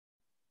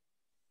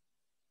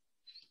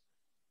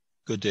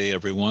Good day,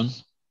 everyone.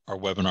 Our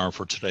webinar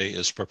for today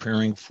is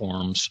Preparing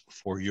Forms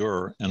for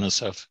Your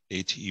NSF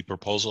ATE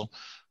Proposal.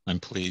 I'm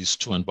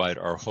pleased to invite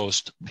our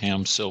host,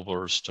 Pam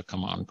Silvers, to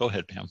come on. Go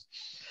ahead, Pam.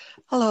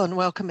 Hello and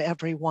welcome,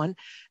 everyone.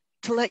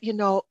 To let you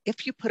know,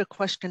 if you put a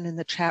question in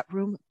the chat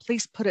room,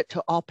 please put it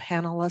to all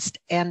panelists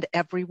and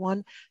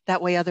everyone.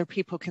 That way other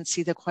people can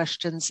see the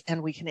questions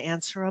and we can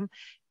answer them.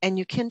 And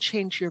you can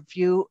change your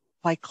view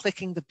by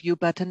clicking the view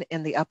button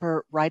in the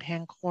upper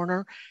right-hand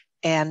corner.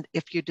 And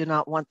if you do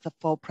not want the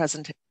full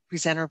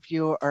presenter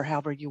view or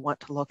however you want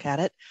to look at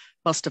it,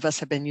 most of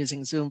us have been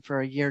using Zoom for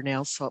a year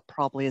now, so it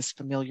probably is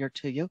familiar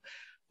to you.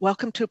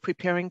 Welcome to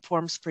Preparing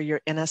Forms for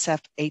Your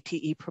NSF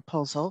ATE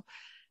Proposal.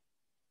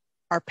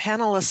 Our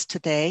panelists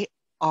today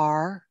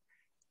are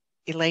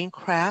Elaine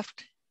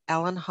Kraft,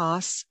 Alan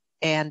Haas,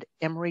 and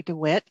Emery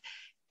DeWitt.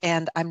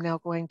 And I'm now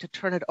going to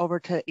turn it over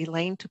to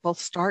Elaine to both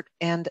start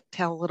and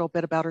tell a little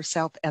bit about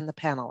herself and the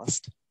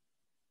panelist.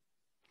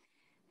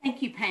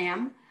 Thank you,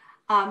 Pam.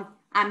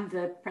 I'm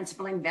the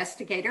principal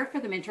investigator for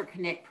the Mentor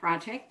Connect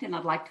project, and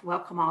I'd like to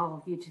welcome all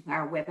of you to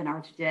our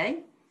webinar today.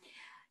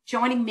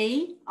 Joining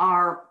me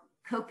are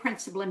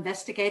co-principal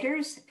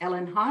investigators,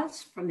 Ellen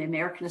Haas from the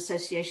American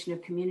Association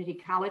of Community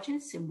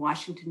Colleges in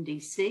Washington,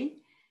 D.C.,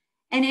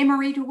 and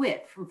Emery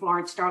DeWitt from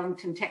Florence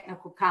Darlington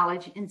Technical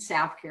College in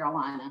South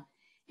Carolina.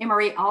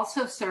 Emery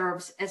also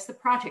serves as the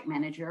project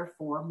manager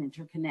for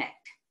Mentor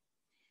Connect.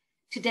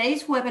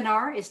 Today's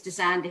webinar is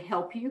designed to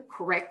help you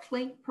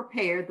correctly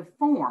prepare the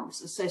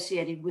forms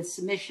associated with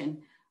submission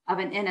of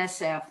an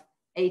NSF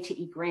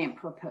ATE grant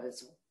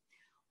proposal.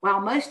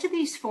 While most of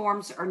these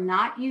forms are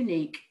not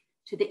unique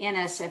to the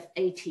NSF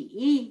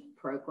ATE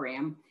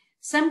program,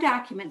 some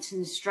documents and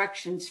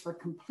instructions for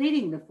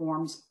completing the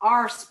forms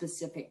are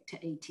specific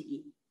to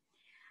ATE.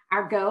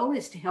 Our goal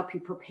is to help you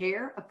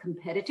prepare a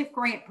competitive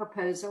grant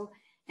proposal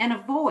and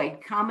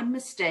avoid common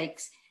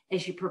mistakes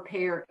as you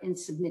prepare and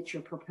submit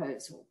your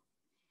proposal.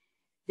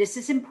 This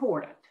is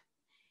important.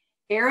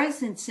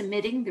 Errors in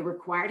submitting the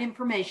required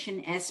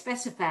information as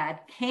specified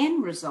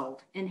can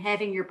result in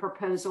having your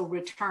proposal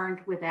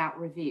returned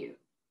without review.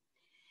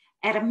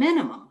 At a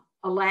minimum,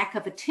 a lack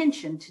of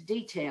attention to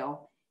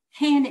detail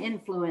can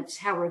influence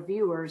how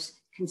reviewers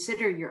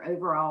consider your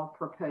overall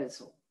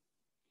proposal.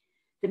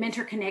 The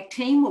Mentor Connect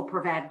team will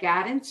provide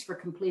guidance for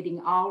completing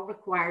all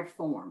required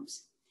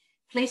forms.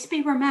 Please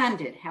be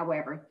reminded,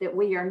 however, that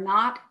we are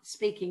not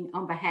speaking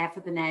on behalf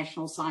of the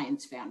National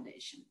Science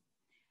Foundation.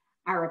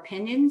 Our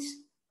opinions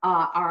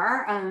are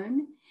our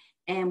own,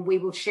 and we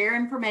will share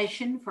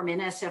information from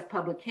NSF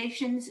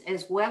publications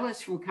as well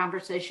as from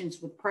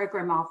conversations with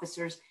program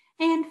officers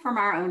and from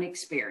our own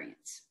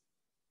experience.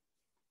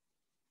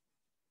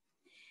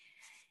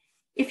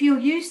 If you'll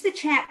use the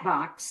chat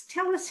box,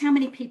 tell us how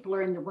many people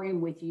are in the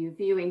room with you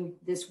viewing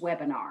this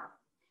webinar.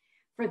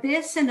 For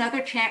this and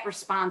other chat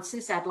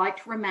responses, I'd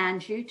like to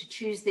remind you to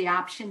choose the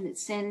option that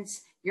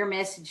sends your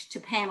message to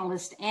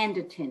panelists and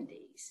attendees.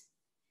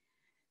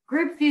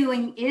 Group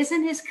viewing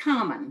isn't as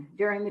common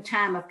during the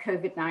time of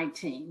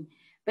COVID-19,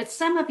 but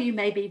some of you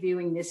may be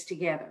viewing this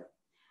together.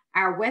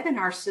 Our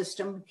webinar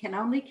system can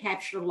only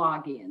capture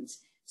logins,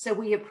 so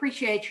we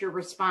appreciate your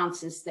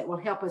responses that will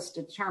help us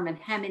determine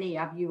how many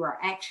of you are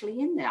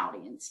actually in the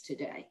audience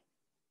today.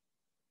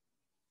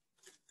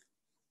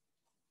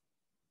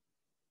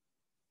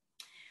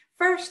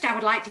 First, I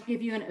would like to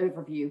give you an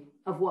overview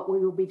of what we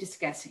will be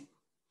discussing.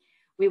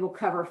 We will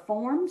cover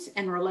forms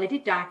and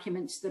related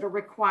documents that are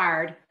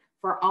required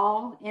for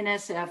all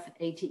NSF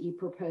ATE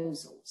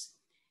proposals.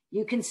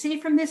 You can see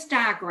from this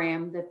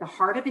diagram that the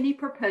heart of any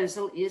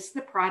proposal is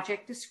the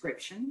project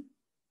description.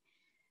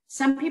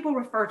 Some people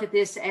refer to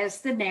this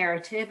as the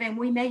narrative, and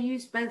we may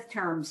use both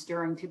terms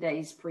during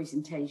today's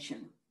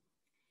presentation.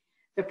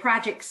 The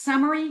project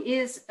summary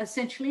is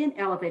essentially an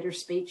elevator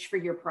speech for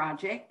your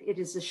project. It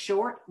is a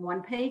short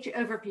one-page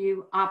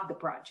overview of the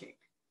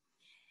project.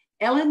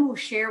 Ellen will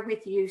share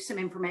with you some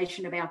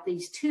information about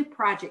these two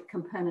project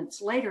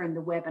components later in the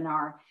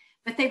webinar,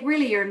 but they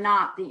really are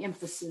not the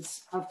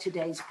emphasis of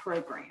today's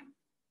program.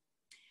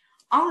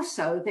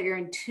 Also, there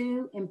are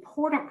two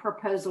important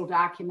proposal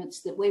documents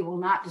that we will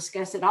not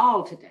discuss at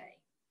all today: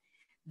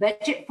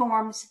 budget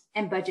forms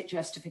and budget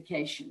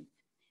justification.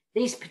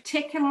 These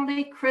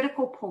particularly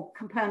critical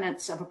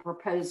components of a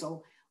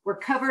proposal were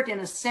covered in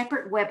a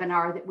separate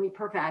webinar that we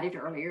provided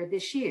earlier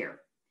this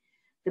year.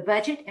 The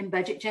budget and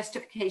budget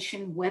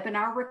justification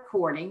webinar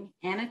recording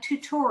and a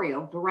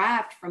tutorial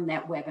derived from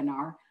that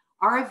webinar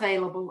are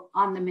available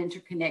on the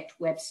Mentor Connect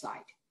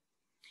website.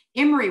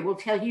 Emery will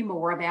tell you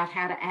more about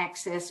how to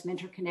access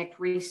Mentor Connect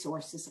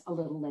resources a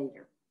little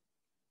later.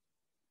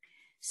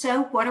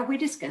 So what are we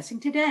discussing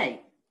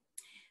today?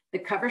 The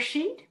cover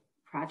sheet,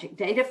 project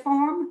data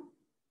form,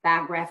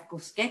 biographical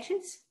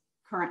sketches,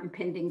 current and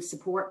pending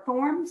support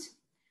forms,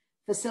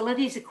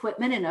 facilities,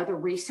 equipment, and other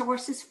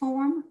resources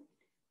form,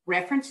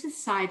 references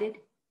cited,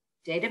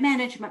 data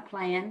management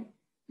plan,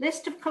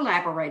 list of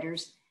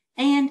collaborators,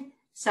 and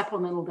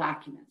supplemental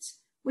documents,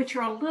 which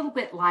are a little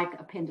bit like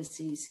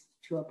appendices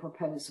to a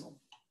proposal.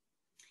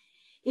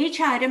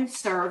 Each item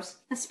serves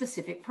a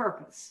specific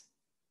purpose.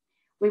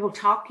 We will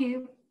talk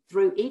you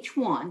through each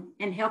one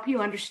and help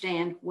you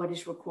understand what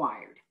is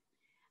required.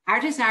 Our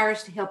desire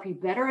is to help you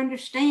better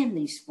understand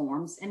these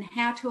forms and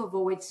how to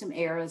avoid some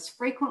errors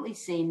frequently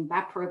seen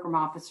by program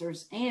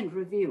officers and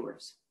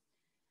reviewers.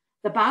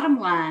 The bottom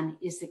line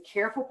is that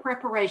careful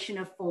preparation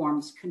of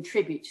forms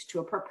contributes to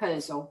a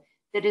proposal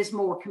that is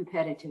more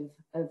competitive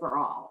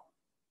overall.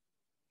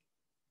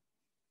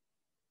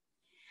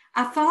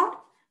 I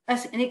thought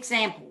an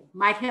example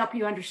might help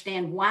you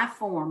understand why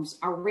forms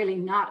are really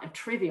not a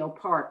trivial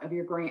part of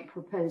your grant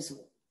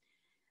proposal.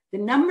 The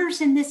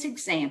numbers in this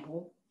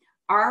example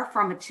are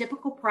from a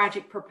typical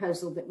project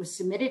proposal that was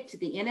submitted to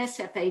the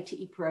NSF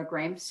ATE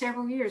program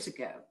several years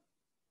ago.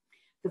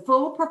 The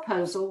full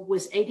proposal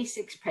was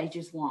 86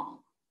 pages long.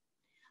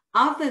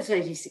 Of those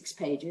 86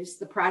 pages,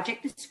 the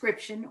project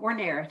description or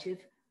narrative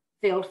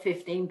filled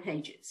 15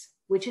 pages,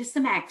 which is the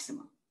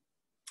maximum.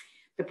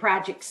 The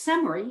project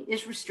summary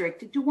is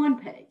restricted to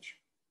 1 page.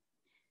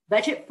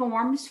 Budget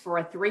forms for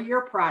a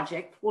 3-year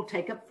project will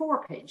take up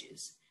 4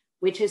 pages,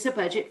 which is a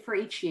budget for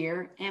each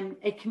year and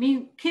a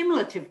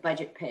cumulative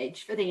budget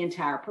page for the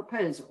entire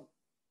proposal.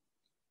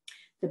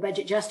 The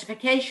budget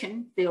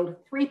justification filled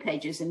 3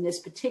 pages in this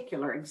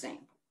particular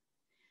example.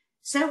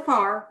 So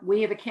far,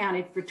 we have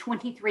accounted for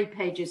 23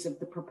 pages of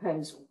the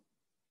proposal.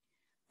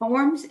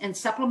 Forms and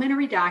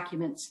supplementary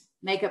documents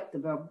make up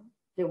the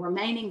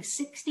remaining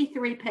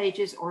 63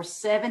 pages or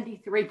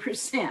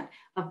 73%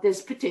 of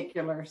this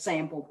particular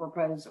sample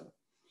proposal.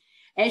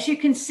 As you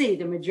can see,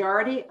 the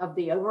majority of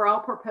the overall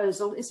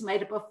proposal is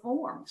made up of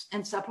forms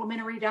and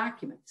supplementary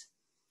documents.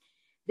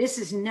 This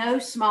is no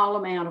small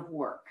amount of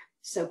work,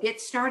 so get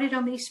started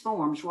on these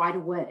forms right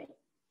away.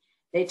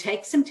 They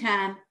take some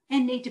time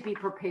and need to be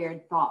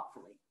prepared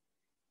thoughtfully.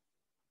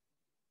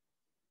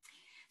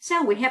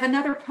 So we have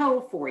another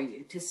poll for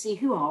you to see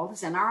who all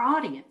is in our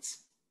audience.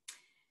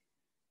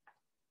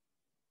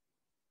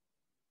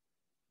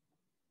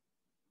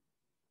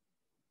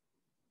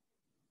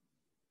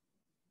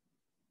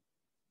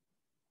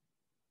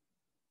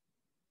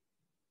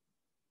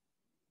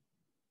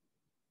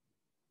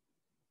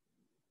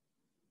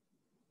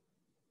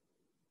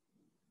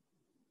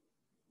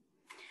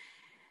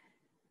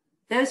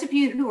 Those of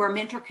you who are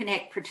Mentor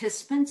Connect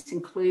participants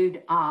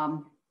include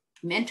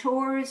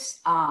mentors,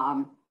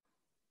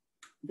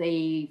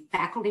 the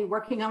faculty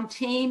working on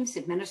teams,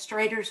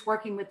 administrators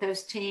working with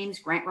those teams,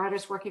 grant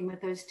writers working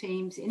with those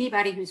teams,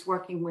 anybody who's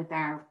working with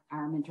our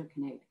Mentor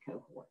Connect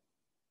cohort.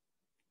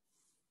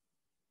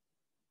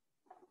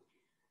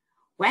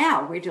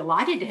 Wow, we're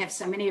delighted to have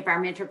so many of our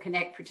Mentor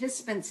Connect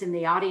participants in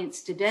the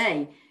audience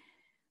today.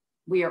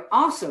 We are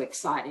also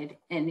excited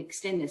and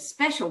extend a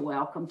special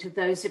welcome to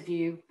those of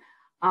you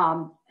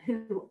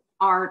who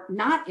are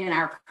not in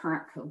our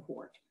current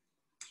cohort.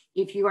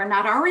 If you are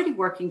not already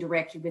working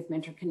directly with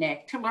Mentor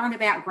Connect to learn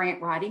about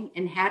grant writing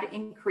and how to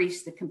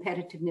increase the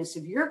competitiveness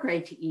of your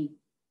ATE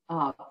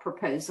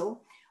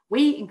proposal,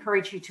 we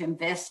encourage you to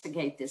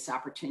investigate this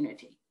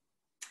opportunity.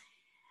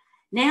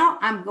 Now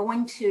I'm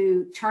going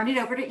to turn it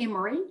over to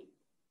Emery.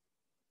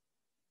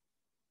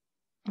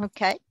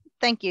 Okay,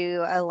 thank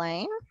you,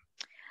 Elaine.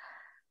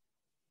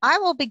 I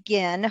will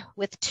begin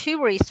with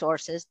 2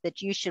 resources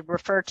that you should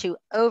refer to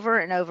over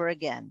and over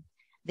again: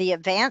 the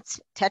Advanced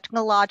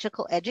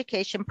Technological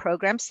Education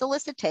Program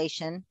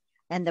Solicitation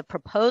and the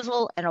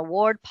Proposal and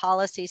Award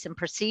Policies and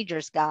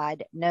Procedures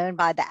Guide, known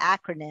by the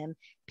acronym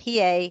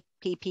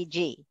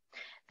PAPPG.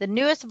 The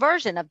newest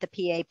version of the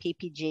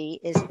PAPPG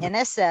is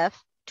NSF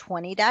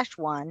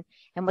 20-1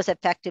 and was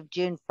effective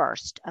June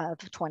 1st of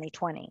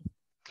 2020.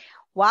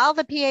 While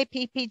the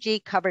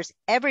PAPPG covers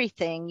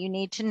everything you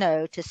need to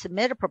know to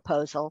submit a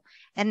proposal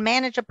and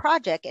manage a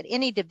project at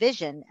any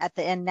division at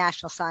the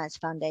National Science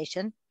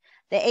Foundation,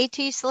 the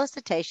AT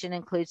solicitation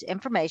includes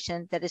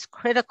information that is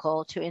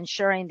critical to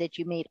ensuring that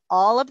you meet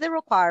all of the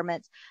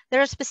requirements that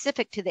are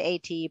specific to the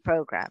ATE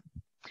program.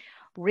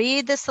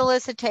 Read the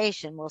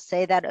solicitation. We'll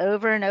say that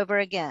over and over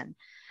again.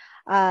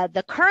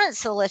 The current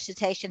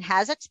solicitation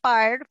has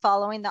expired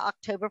following the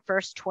October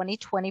 1st,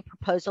 2020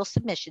 proposal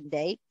submission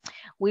date.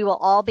 We will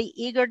all be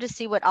eager to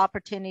see what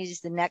opportunities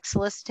the next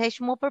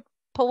solicitation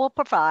will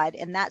provide,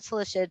 and that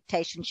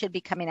solicitation should be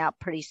coming out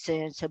pretty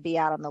soon, so be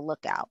out on the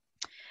lookout.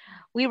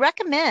 We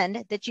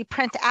recommend that you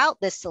print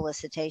out this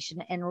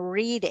solicitation and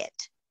read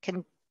it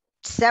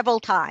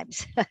several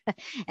times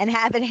and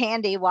have it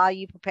handy while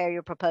you prepare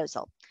your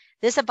proposal.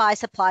 This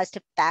advice applies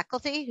to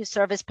faculty who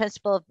serve as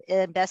principal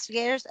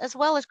investigators as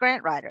well as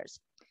grant writers.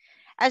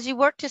 As you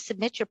work to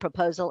submit your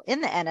proposal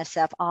in the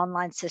NSF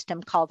online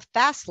system called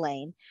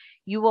FastLane,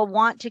 you will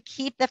want to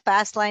keep the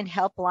FastLane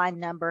helpline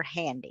number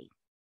handy.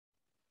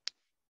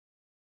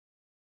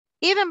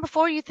 Even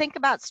before you think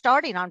about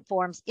starting on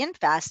forms in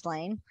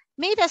FastLane,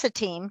 meet as a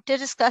team to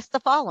discuss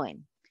the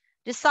following.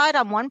 Decide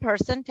on one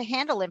person to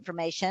handle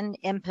information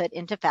input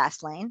into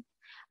FastLane.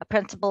 A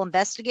principal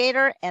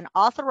investigator and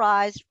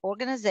authorized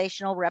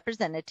organizational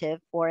representative,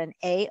 or an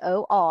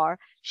AOR,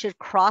 should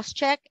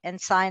cross-check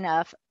and sign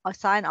off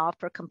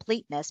for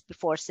completeness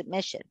before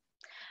submission.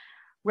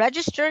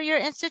 Register your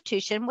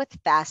institution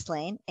with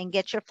FastLane and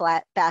get your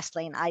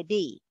FastLane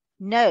ID.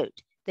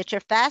 Note that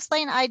your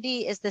FastLane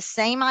ID is the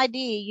same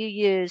ID you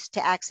use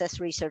to access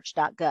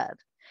research.gov.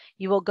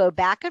 You will go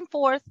back and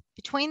forth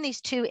between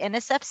these two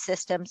NSF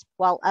systems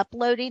while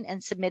uploading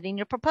and submitting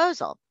your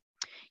proposal.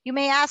 You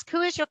may ask,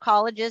 who is your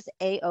college's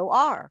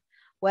AOR?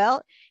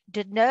 Well,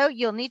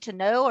 you'll need to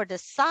know or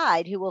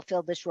decide who will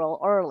fill this role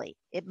early.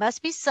 It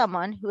must be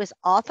someone who is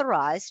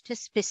authorized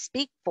to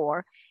speak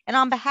for and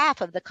on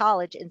behalf of the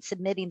college in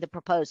submitting the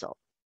proposal.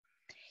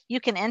 You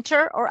can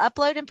enter or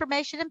upload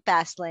information in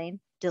FastLane,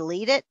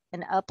 delete it,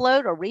 and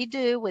upload or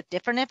redo with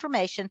different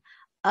information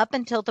up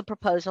until the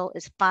proposal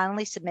is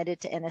finally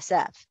submitted to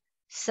NSF.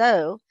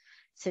 So,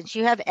 since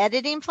you have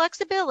editing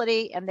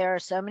flexibility and there are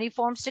so many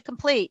forms to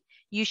complete,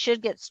 you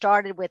should get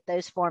started with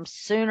those forms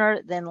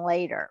sooner than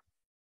later.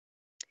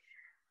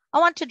 I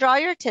want to draw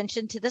your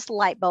attention to this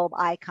light bulb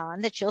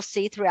icon that you'll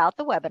see throughout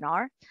the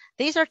webinar.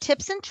 These are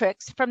tips and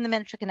tricks from the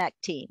Mentor Connect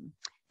team.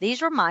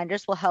 These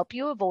reminders will help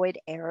you avoid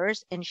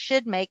errors and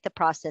should make the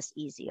process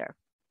easier.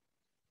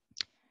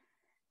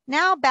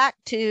 Now back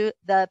to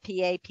the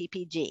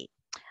PAPPG,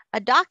 a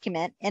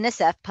document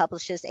NSF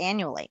publishes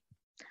annually.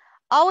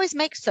 Always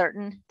make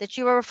certain that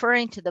you are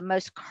referring to the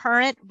most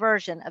current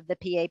version of the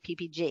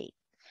PAPPG.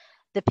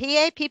 The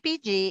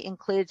PAPPG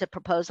includes a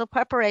proposal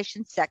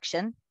preparation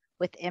section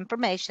with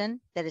information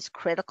that is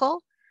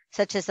critical,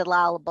 such as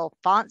allowable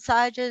font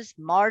sizes,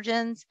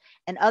 margins,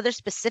 and other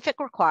specific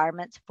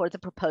requirements for the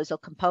proposal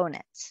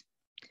components.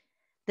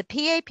 The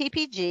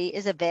PAPPG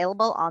is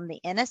available on the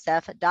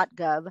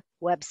nsf.gov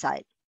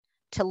website.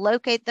 To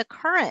locate the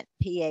current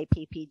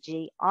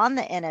PAPPG on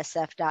the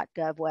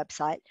nsf.gov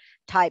website,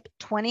 type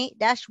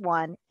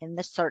 20-1 in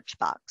the search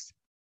box.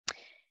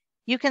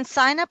 You can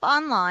sign up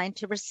online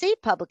to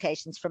receive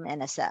publications from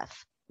NSF.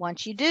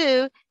 Once you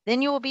do,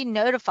 then you will be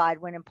notified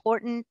when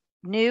important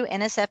new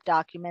NSF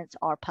documents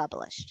are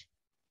published.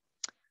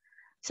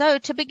 So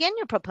to begin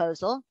your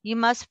proposal, you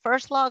must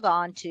first log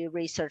on to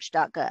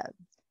research.gov.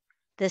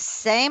 The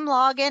same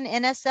login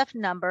NSF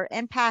number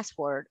and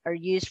password are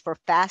used for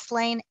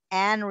FastLane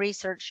and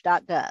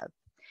research.gov.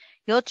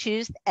 You'll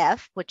choose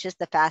F, which is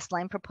the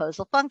FastLane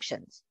proposal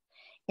functions.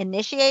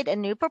 Initiate a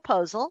new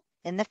proposal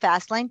in the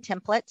FastLane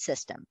template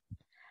system.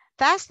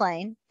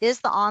 FastLane is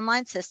the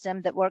online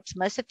system that works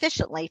most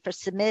efficiently for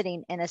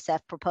submitting NSF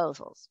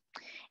proposals.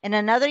 In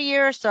another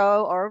year or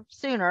so or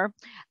sooner,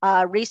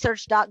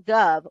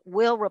 research.gov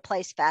will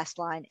replace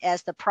FastLane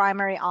as the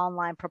primary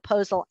online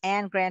proposal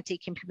and grantee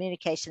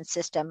communication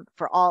system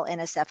for all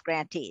NSF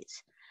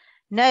grantees.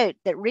 Note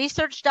that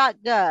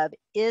research.gov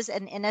is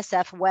an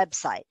NSF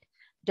website.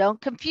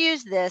 Don't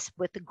confuse this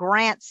with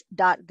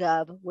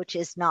grants.gov, which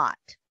is not.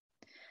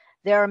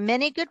 There are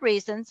many good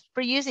reasons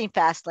for using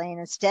FastLane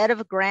instead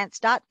of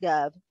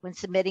grants.gov when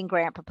submitting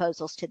grant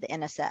proposals to the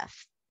NSF.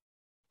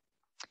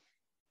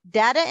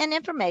 Data and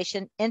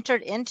information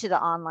entered into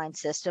the online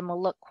system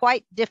will look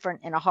quite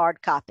different in a hard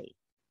copy.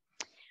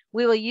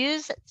 We will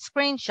use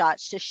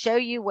screenshots to show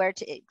you where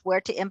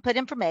to input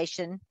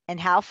information and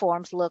how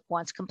forms look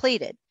once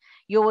completed.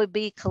 You will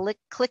be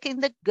clicking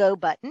the Go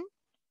button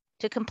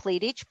to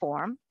complete each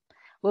form.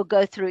 We'll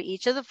go through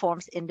each of the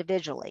forms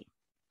individually.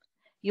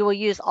 You will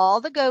use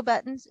all the Go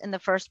buttons in the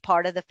first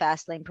part of the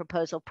FastLane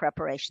proposal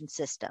preparation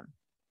system.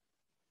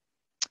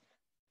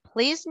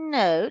 Please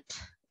note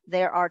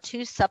there are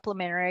 2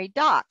 supplementary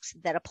docs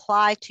that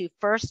apply to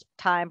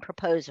first-time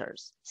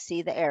proposers.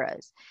 See the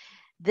arrows.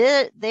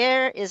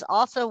 There is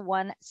also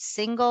 1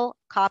 single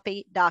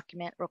copy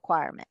document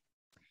requirement.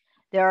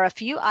 There are a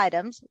few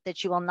items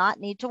that you will not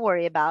need to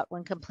worry about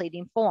when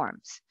completing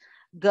forms.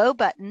 Go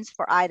buttons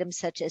for items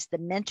such as the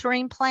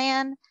mentoring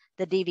plan,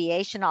 the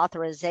deviation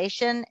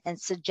authorization, and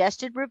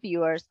suggested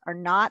reviewers are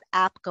not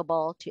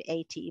applicable to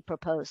ATE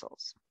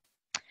proposals.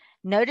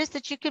 Notice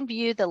that you can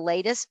view the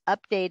latest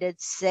updated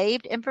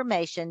saved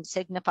information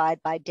signified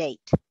by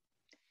date.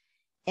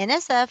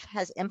 NSF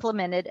has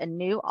implemented a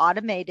new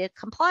automated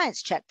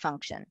compliance check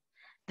function.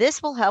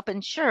 This will help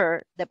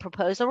ensure that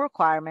proposal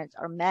requirements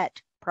are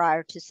met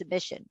prior to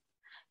submission.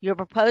 Your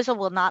proposal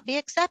will not be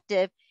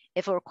accepted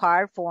if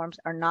required forms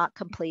are not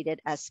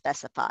completed as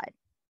specified.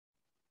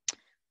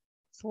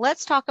 So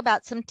let's talk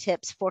about some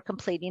tips for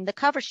completing the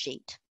cover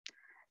sheet.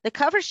 The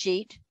cover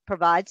sheet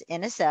provides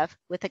NSF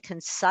with a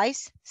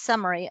concise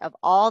summary of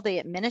all the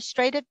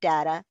administrative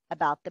data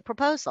about the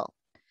proposal.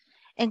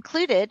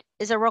 Included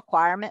is a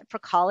requirement for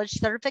college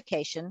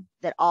certification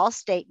that all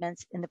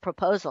statements in the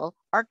proposal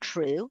are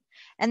true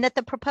and that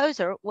the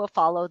proposer will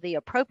follow the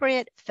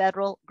appropriate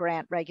federal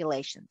grant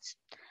regulations.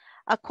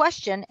 A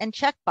question and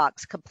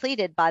checkbox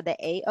completed by the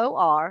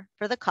AOR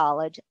for the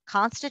college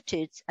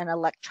constitutes an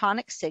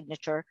electronic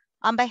signature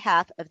on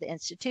behalf of the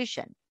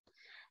institution.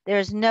 There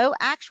is no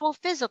actual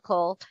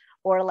physical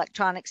or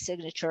electronic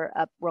signature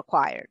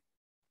required.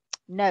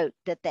 Note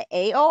that the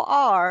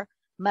AOR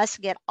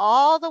must get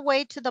all the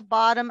way to the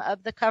bottom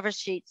of the cover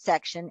sheet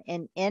section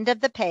and end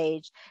of the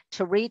page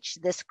to reach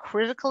this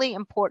critically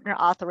important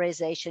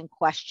authorization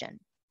question.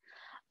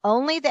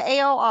 Only the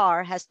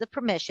AOR has the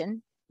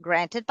permission,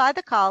 granted by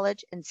the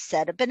college and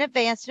set up in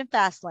advance in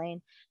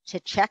Fastlane to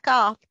check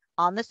off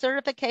on the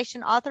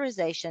certification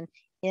authorization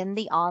in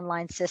the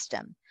online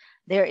system.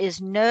 There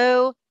is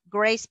no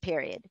grace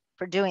period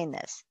for doing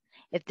this.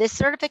 If this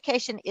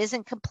certification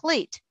isn't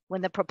complete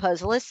when the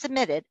proposal is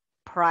submitted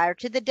prior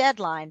to the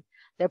deadline,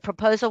 the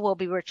proposal will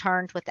be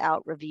returned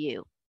without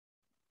review.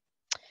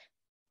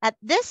 At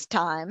this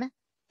time,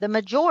 the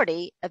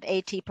majority of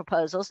AT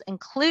proposals,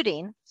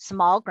 including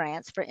small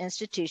grants for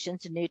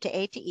institutions new to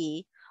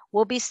ATE,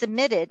 will be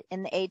submitted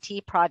in the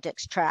AT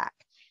projects track.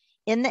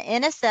 In the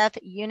NSF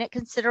unit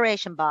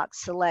consideration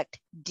box, select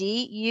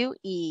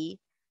DUE-ATE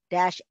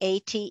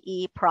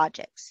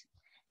projects.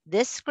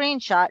 This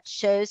screenshot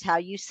shows how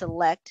you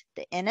select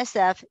the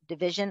NSF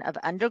Division of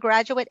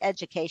Undergraduate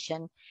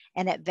Education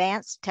and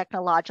Advanced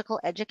Technological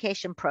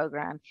Education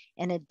program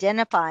in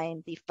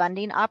identifying the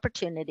funding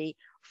opportunity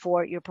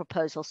for your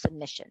proposal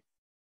submission.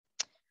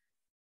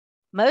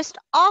 Most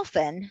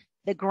often,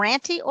 the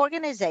grantee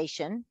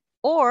organization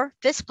or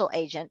fiscal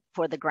agent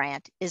for the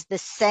grant is the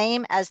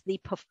same as the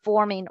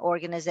performing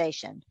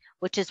organization,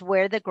 which is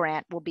where the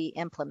grant will be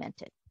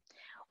implemented.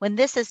 When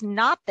this is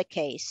not the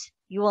case,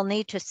 you will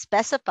need to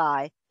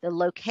specify the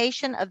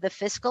location of the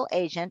fiscal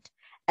agent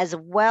as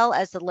well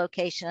as the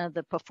location of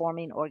the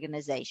performing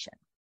organization.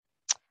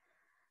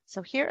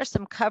 So here are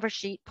some cover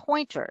sheet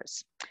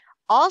pointers.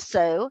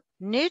 Also,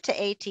 new to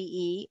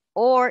ATE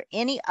or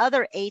any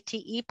other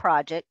ATE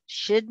project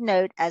should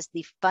note as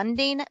the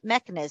funding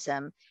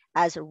mechanism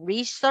as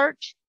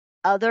research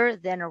other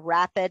than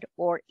rapid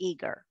or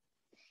eager.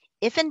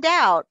 If in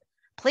doubt,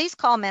 please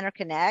call Mentor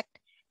Connect,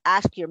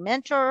 ask your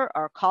mentor,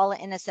 or call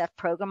an NSF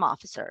program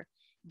officer.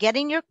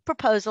 Getting your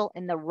proposal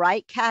in the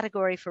right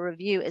category for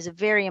review is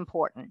very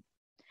important.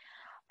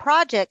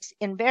 Projects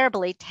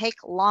invariably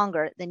take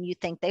longer than you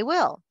think they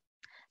will.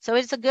 So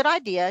it's a good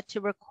idea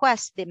to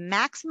request the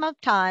maximum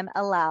time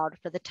allowed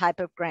for the type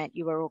of grant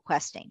you are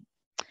requesting.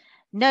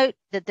 Note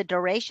that the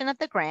duration of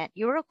the grant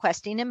you are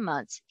requesting in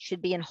months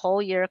should be in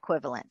whole year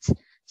equivalents,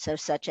 so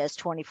such as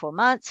 24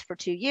 months for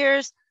 2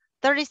 years,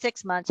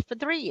 36 months for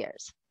 3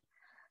 years.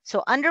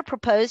 So under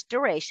proposed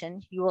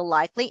duration, you will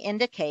likely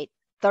indicate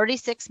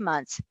 36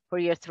 months for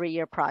your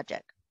 3-year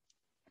project.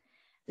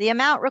 The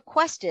amount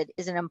requested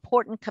is an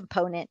important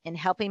component in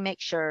helping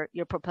make sure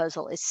your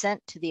proposal is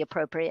sent to the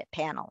appropriate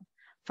panel.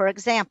 For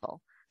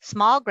example,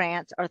 small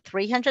grants are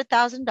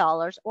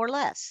 $300,000 or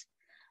less.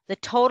 The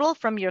total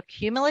from your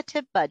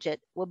cumulative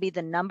budget will be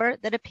the number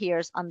that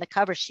appears on the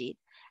cover sheet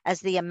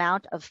as the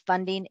amount of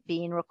funding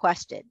being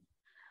requested.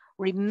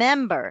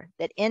 Remember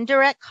that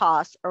indirect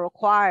costs are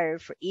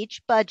required for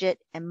each budget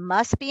and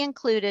must be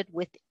included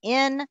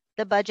within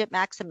the budget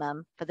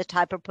maximum for the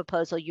type of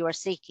proposal you are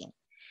seeking.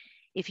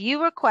 If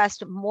you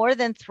request more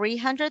than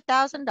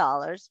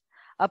 $300,000,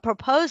 a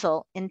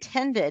proposal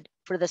intended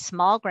for the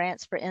small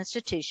grants for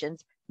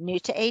institutions new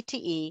to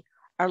ATE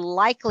are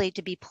likely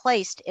to be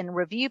placed in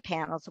review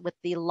panels with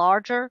the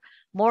larger,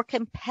 more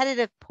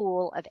competitive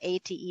pool of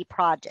ATE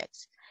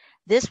projects.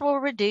 This will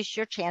reduce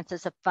your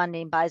chances of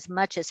funding by as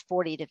much as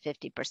 40 to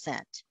 50%.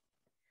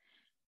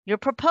 Your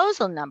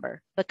proposal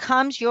number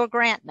becomes your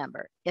grant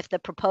number if the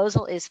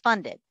proposal is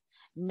funded.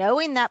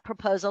 Knowing that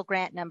proposal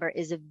grant number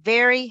is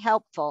very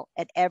helpful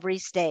at every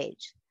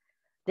stage.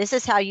 This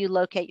is how you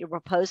locate your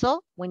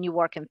proposal when you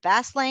work in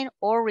Fastlane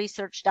or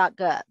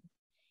research.gov.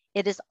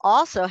 It is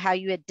also how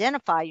you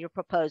identify your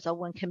proposal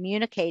when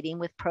communicating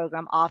with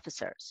program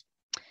officers.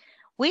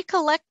 We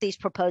collect these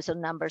proposal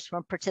numbers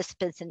from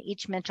participants in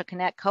each Mentor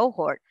Connect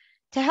cohort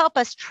to help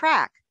us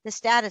track the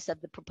status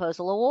of the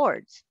proposal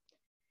awards.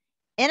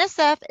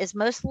 NSF is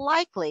most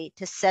likely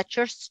to set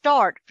your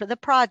start for the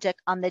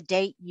project on the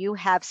date you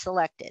have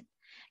selected.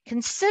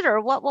 Consider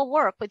what will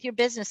work with your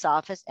business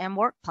office and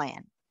work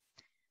plan.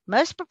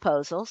 Most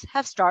proposals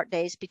have start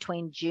days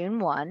between June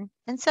 1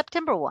 and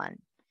September 1.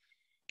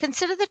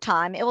 Consider the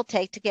time it will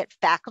take to get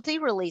faculty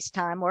release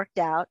time worked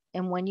out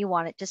and when you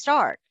want it to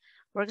start.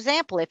 For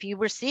example, if you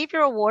receive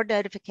your award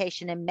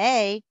notification in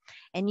May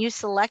and you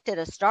selected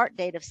a start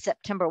date of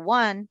September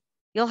 1,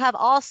 you'll have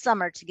all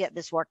summer to get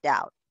this worked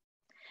out.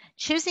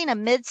 Choosing a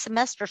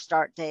mid-semester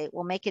start date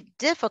will make it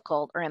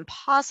difficult or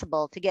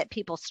impossible to get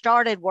people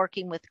started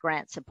working with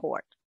grant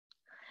support.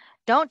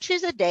 Don't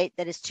choose a date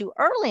that is too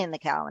early in the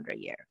calendar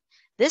year.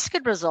 This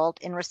could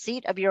result in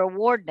receipt of your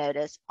award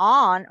notice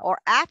on or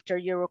after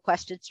your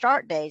requested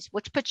start days,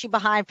 which puts you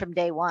behind from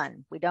day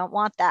one. We don't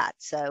want that.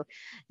 So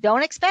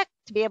don't expect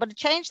to be able to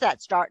change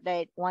that start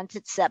date once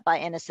it's set by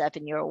NSF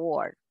in your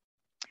award.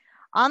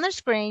 On the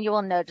screen, you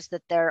will notice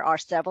that there are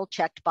several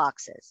checked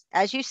boxes.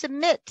 As you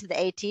submit to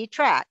the AT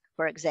track,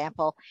 for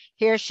example,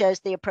 here shows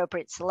the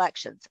appropriate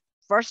selections.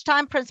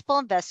 First-time principal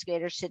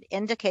investigators should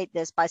indicate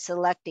this by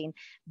selecting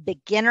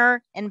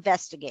Beginner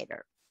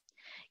Investigator.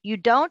 You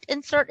don't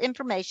insert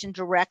information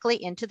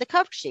directly into the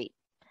cover sheet.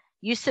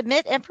 You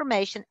submit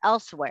information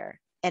elsewhere,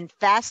 and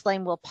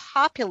Fastlane will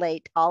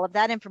populate all of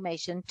that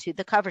information to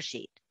the cover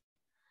sheet.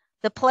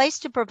 The place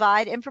to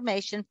provide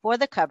information for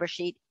the cover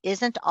sheet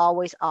isn't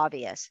always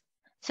obvious,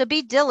 so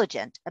be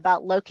diligent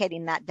about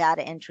locating that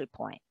data entry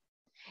point.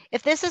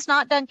 If this is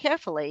not done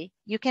carefully,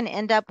 you can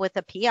end up with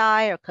a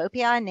PI or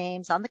co-PI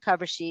names on the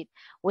cover sheet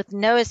with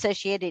no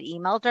associated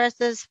email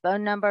addresses,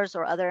 phone numbers,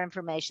 or other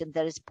information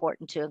that is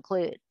important to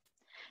include.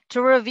 To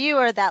a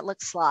reviewer, that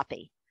looks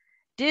sloppy.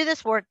 Do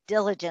this work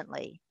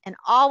diligently and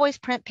always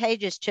print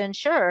pages to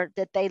ensure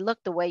that they look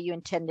the way you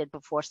intended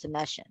before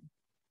submission.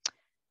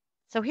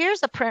 So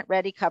here's a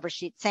print-ready cover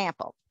sheet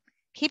sample.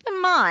 Keep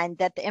in mind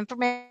that the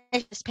information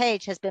on this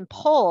page has been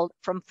pulled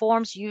from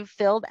forms you've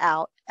filled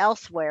out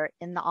elsewhere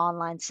in the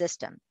online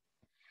system.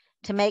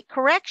 To make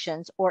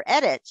corrections or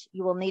edits,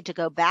 you will need to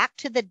go back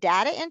to the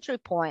data entry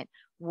point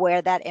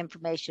where that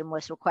information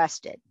was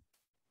requested.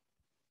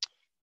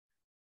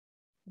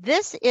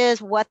 This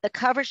is what the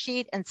cover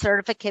sheet and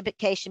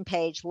certification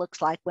page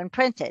looks like when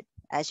printed.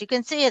 As you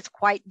can see, it's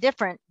quite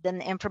different than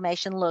the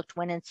information looked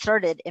when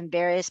inserted in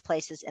various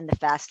places in the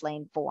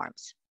FastLane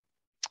forms.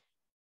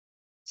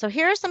 So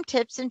here are some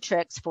tips and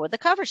tricks for the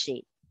cover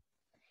sheet.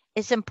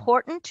 It's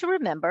important to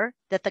remember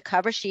that the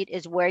cover sheet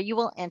is where you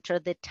will enter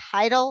the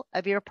title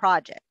of your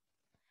project.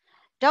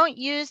 Don't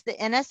use the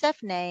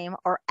NSF name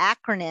or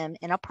acronym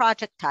in a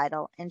project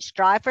title and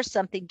strive for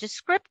something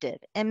descriptive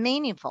and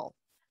meaningful.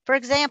 For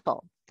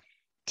example,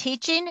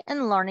 teaching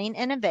and learning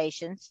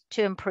innovations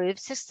to improve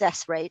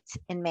success rates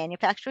in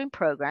manufacturing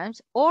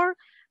programs, or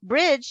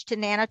bridge to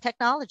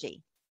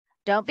nanotechnology.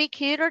 Don't be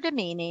cute or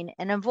demeaning,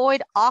 and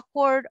avoid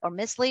awkward or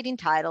misleading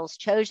titles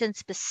chosen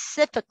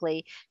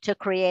specifically to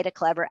create a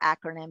clever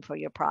acronym for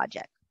your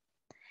project.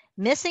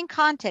 Missing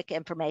contact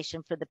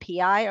information for the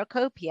PI or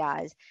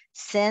co-PIs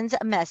sends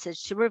a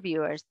message to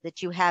reviewers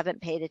that you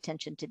haven't paid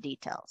attention to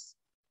details.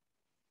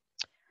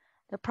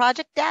 The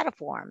project data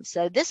form.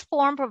 So this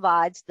form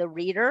provides the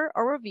reader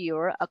or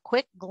reviewer a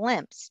quick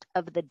glimpse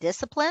of the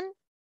discipline,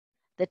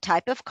 the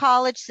type of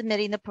college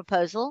submitting the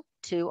proposal,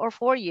 2 or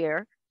 4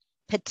 year,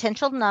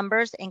 potential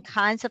numbers and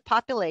kinds of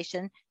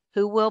population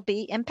who will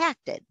be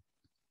impacted,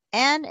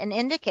 and an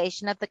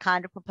indication of the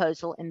kind of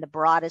proposal in the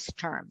broadest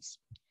terms.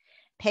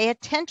 Pay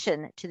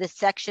attention to the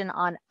section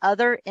on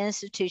other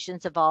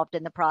institutions involved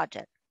in the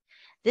project.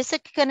 This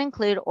can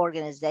include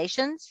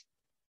organizations,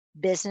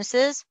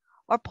 businesses,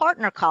 or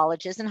partner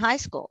colleges and high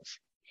schools.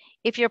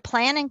 If your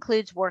plan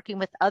includes working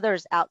with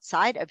others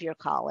outside of your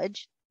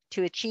college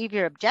to achieve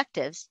your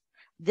objectives,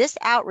 this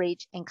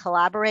outreach and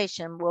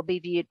collaboration will be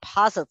viewed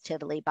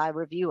positively by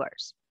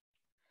reviewers.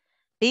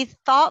 Be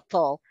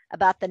thoughtful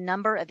about the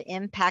number of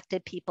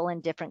impacted people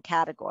in different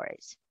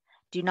categories.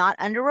 Do not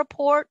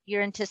underreport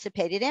your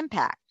anticipated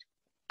impact.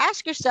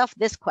 Ask yourself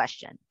this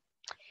question.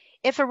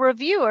 If a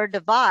reviewer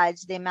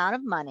divides the amount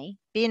of money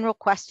being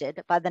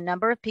requested by the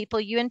number of people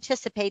you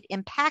anticipate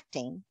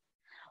impacting,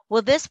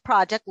 will this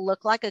project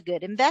look like a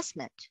good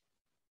investment?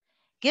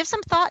 Give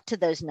some thought to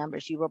those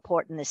numbers you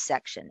report in this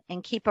section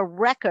and keep a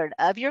record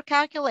of your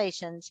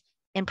calculations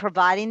in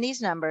providing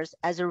these numbers,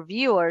 as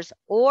reviewers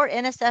or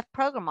NSF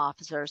program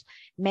officers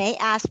may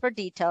ask for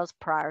details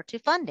prior to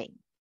funding.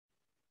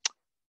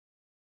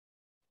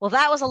 Well,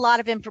 that was a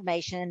lot of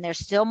information, and there's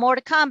still more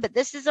to come, but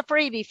this is a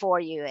freebie for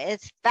you.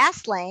 It's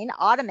FastLane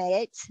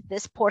automates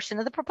this portion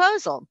of the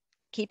proposal.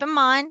 Keep in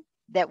mind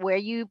that where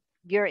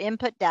your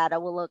input data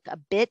will look a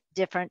bit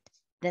different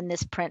than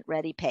this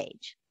print-ready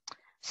page.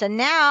 So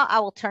now I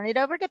will turn it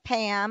over to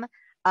Pam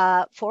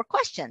for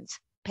questions.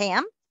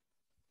 Pam?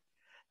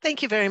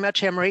 Thank you very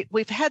much, Emery.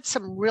 We've had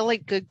some really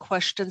good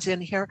questions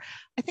in here.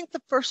 I think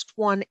the first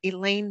one,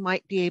 Elaine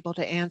might be able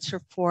to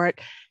answer for it.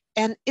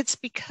 And it's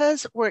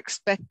because we're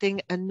expecting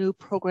a new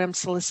program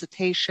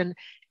solicitation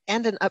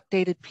and an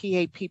updated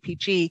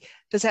PA-PPG.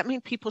 Does that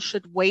mean people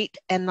should wait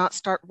and not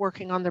start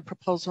working on their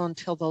proposal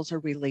until those are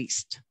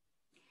released?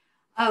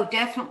 Oh,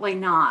 definitely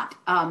not.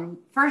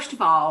 First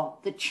of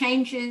all, the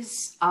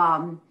changes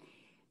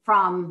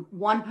from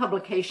one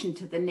publication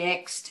to the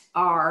next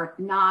are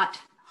not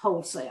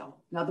wholesale.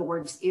 In other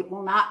words, it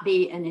will not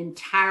be an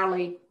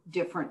entirely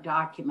different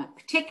document.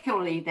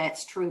 Particularly,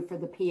 that's true for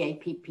the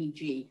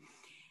PA-PPG.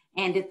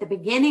 And at the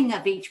beginning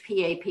of each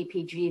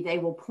PA-PPG, they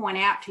will point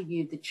out to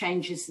you the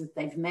changes that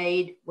they've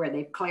made, where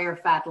they've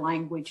clarified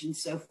language and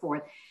so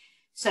forth.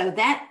 So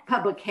that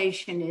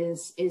publication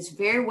is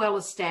very well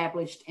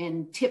established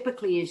and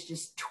typically is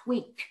just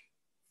tweaked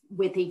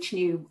with each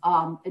new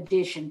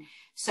edition.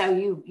 So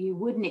you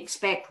wouldn't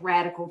expect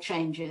radical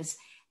changes,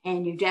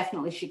 and you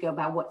definitely should go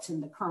by what's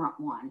in the current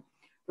one.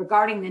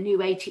 Regarding the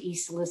new ATE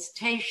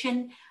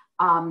solicitation,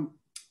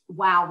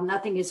 while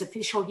nothing is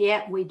official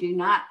yet, we do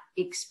not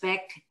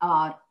expect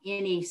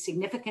any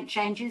significant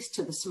changes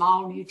to the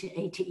small new to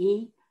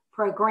ATE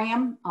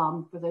program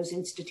for those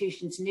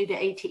institutions new to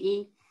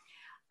ATE.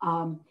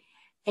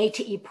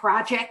 ATE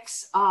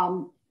projects,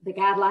 the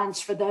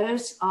guidelines for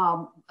those,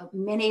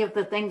 many of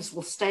the things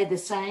will stay the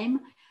same.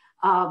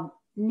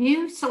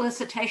 New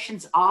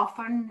solicitations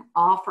often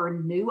offer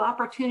new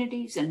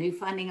opportunities, a new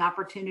funding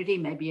opportunity,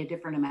 maybe a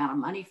different amount of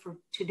money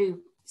to do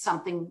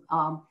something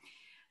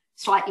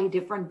slightly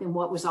different than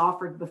what was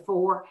offered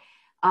before.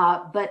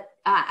 But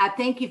I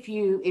think if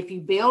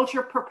you build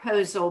your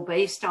proposal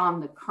based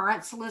on the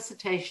current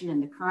solicitation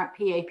and the current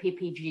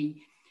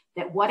PA-PPG,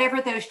 that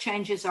whatever those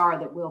changes are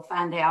that we'll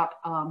find out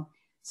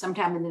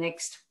sometime in the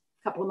next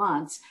couple of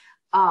months,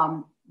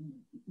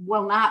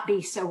 will not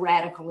be so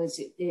radical as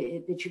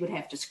that you would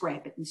have to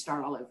scrap it and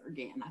start all over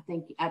again.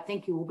 I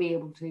think you will be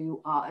able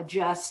to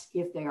adjust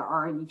if there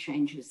are any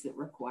changes that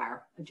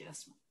require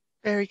adjustment.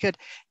 Very good.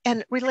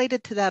 And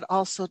related to that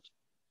also,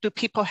 do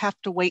people have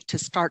to wait to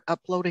start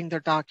uploading their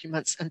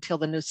documents until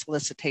the new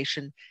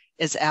solicitation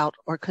is out,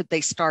 or could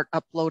they start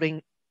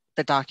uploading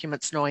the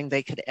documents knowing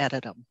they could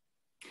edit them?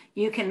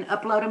 You can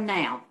upload them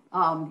now,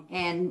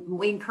 and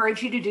we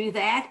encourage you to do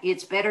that.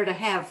 It's better to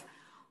have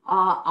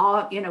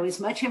as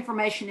much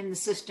information in the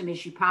system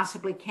as you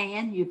possibly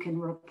can. You can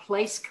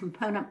replace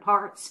component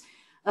parts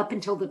up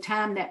until the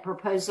time that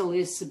proposal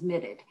is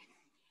submitted.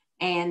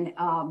 And,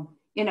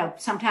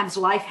 sometimes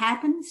life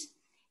happens.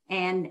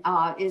 And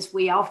as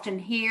we often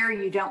hear,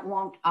 you don't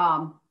want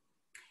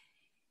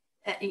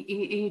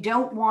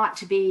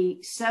to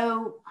be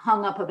so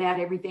hung up about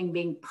everything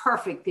being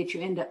perfect that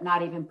you end up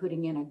not even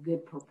putting in a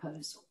good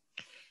proposal.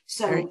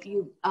 So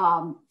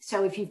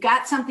so if you've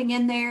got something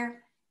in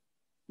there,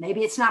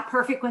 maybe it's not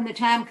perfect when the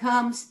time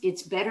comes,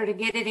 it's better to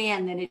get it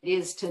in than it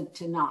is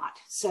to not.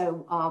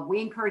 So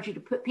we encourage you to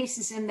put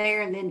pieces in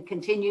there and then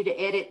continue to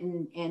edit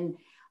and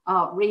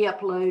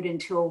re-upload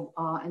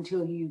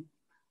until you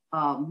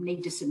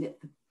need to submit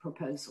the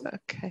proposal.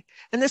 Okay.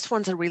 And this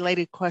one's a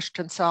related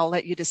question, so I'll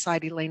let you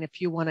decide, Elaine, if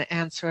you want to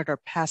answer it or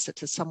pass it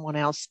to someone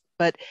else.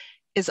 But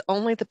is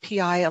only the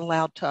PI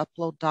allowed to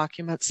upload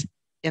documents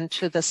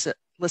into the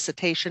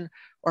solicitation,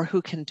 or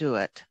who can do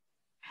it?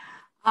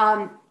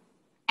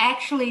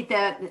 Actually,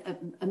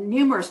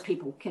 numerous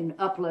people can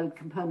upload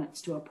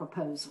components to a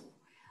proposal.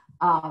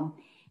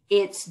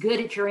 It's good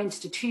at your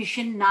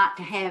institution not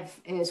to have,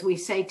 as we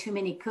say, too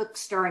many cooks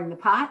stirring the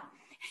pot.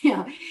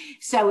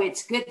 So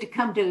it's good to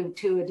come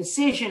to a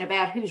decision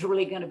about who's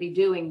really going to be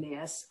doing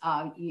this.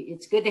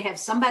 It's good to have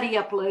somebody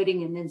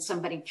uploading and then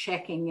somebody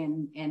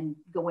checking and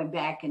going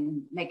back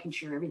and making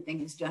sure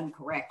everything is done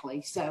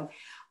correctly. So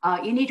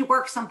you need to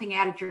work something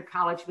out at your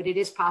college, but it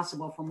is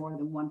possible for more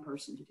than one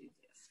person to do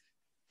this.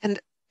 And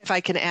if I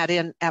can add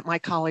in, at my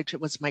college, it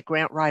was my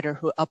grant writer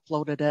who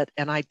uploaded it,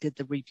 and I did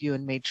the review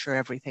and made sure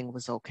everything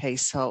was okay.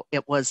 So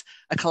it was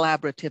a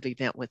collaborative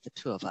event with the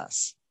two of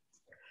us.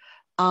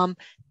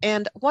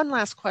 And one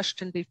last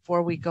question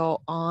before we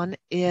go on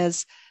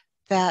is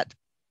that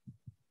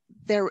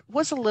there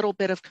was a little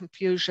bit of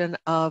confusion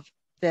of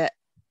the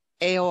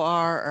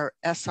AOR or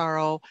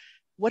SRO.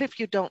 What if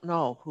you don't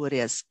know who it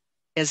is?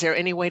 Is there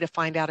any way to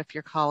find out if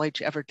your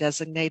college ever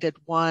designated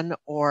one,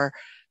 or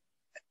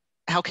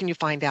how can you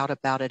find out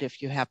about it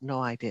if you have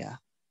no idea?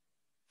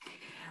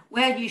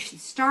 Well, you should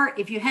start,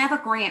 if you have a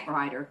grant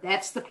writer,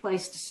 that's the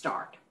place to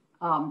start.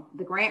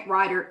 The grant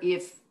writer,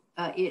 if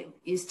it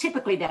is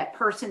typically that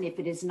person. If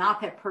it is not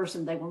that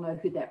person, they will know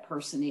who that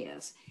person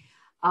is.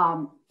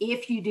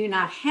 If you do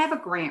not have a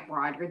grant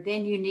writer,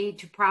 then you need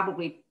to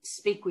probably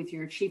speak with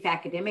your chief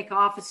academic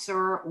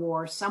officer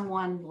or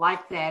someone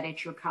like that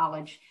at your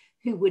college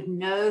who would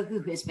know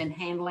who has been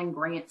handling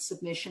grant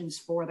submissions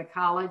for the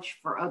college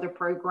for other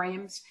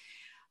programs.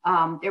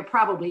 There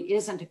probably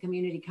isn't a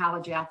community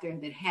college out there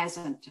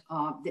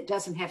that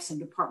doesn't have some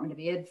Department of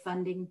Ed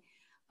funding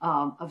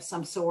of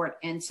some sort.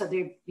 And so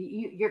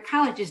your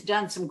college has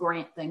done some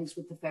grant things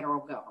with the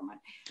federal government.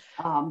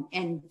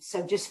 And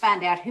so just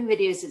find out who it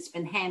is that's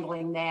been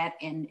handling that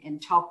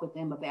and talk with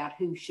them about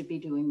who should be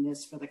doing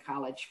this for the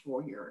college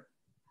for your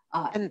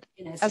and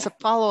NSF. As a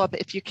follow-up,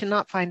 if you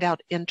cannot find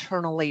out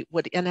internally,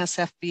 would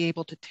NSF be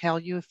able to tell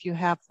you if you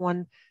have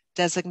one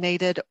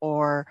designated,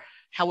 or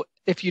how,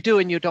 if you do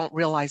and you don't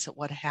realize it,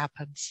 what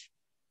happens?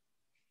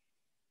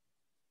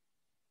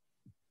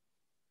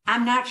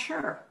 I'm not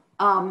sure.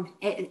 Often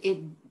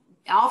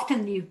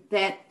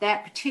that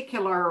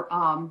particular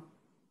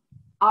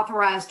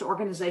authorized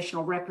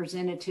organizational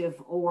representative,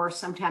 or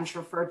sometimes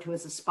referred to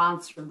as a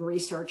sponsored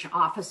research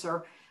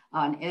officer,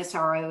 an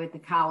SRO at the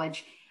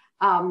college,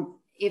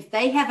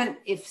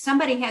 if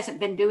somebody hasn't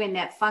been doing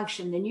that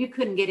function, then you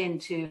couldn't get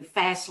into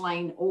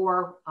Fastlane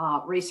or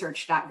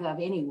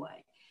research.gov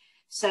anyway.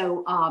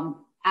 So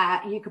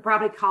you could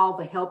probably call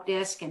the help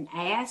desk and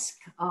ask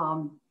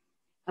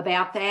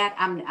about that.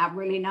 I'm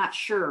really not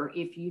sure.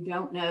 If you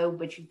don't know,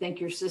 but you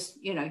think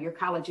your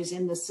college is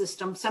in the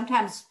system.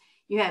 Sometimes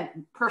you have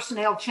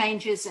personnel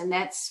changes, and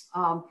that's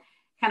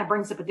kind of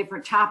brings up a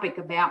different topic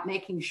about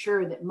making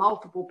sure that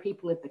multiple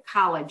people at the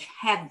college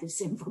have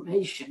this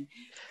information,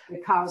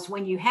 because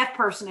when you have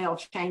personnel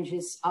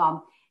changes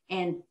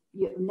and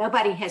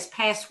nobody has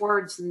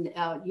passwords, and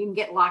you can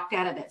get locked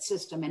out of that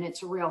system, and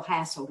it's a real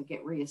hassle to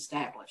get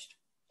reestablished.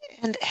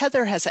 And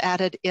Heather has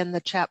added in the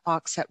chat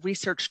box that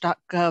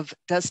research.gov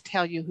does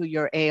tell you who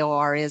your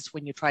AOR is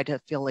when you try to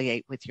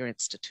affiliate with your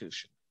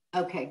institution.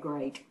 Okay,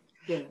 great.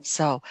 Good.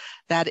 So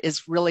that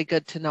is really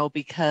good to know,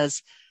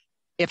 because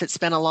if it's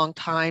been a long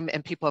time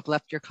and people have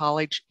left your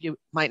college, you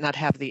might not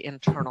have the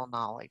internal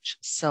knowledge.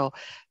 So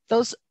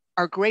those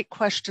are great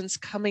questions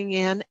coming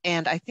in,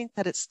 and I think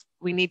that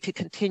we need to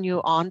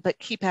continue on, but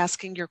keep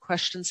asking your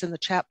questions in the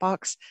chat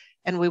box,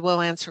 and we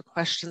will answer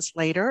questions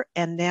later.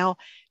 And now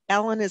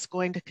Ellen is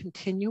going to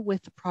continue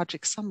with the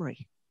project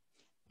summary.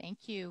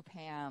 Thank you,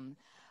 Pam.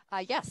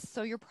 Yes,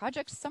 so your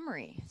project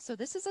summary. So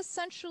this is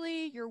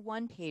essentially your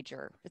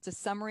one-pager. It's a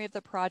summary of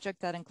the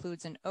project that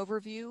includes an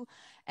overview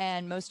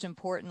and, most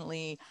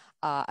importantly,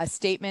 a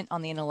statement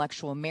on the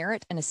intellectual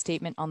merit and a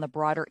statement on the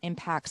broader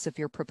impacts of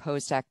your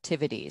proposed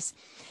activities.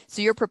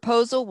 So your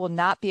proposal will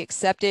not be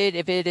accepted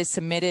if it is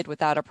submitted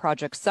without a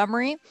project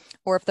summary,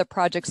 or if the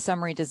project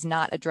summary does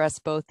not address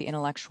both the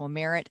intellectual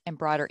merit and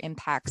broader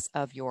impacts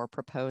of your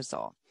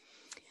proposal.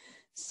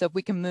 So if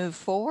we can move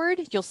forward,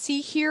 you'll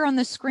see here on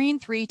the screen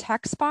 3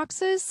 text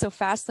boxes. So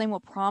Fastlane will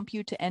prompt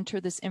you to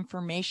enter this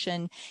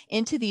information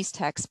into these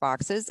text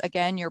boxes.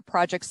 Again, your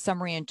project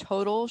summary in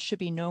total should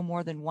be no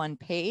more than 1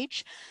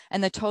 page,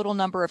 and the total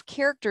number of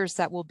characters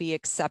that will be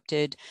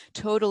accepted,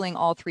 totaling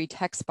all 3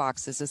 text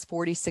boxes, is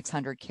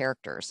 4,600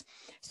 characters.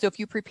 So if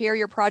you prepare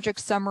your project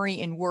summary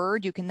in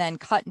Word, you can then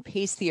cut and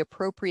paste the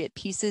appropriate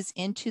pieces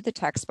into the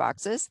text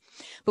boxes.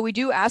 But we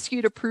do ask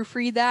you to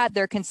proofread that.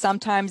 There can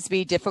sometimes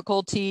be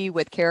difficulty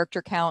with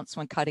character counts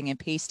when cutting and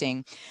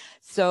pasting.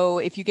 So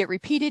if you get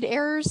repeated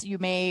errors, you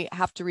may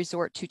have to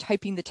resort to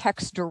typing the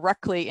text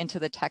directly into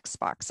the text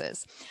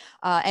boxes.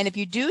 And if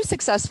you do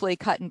successfully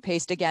cut and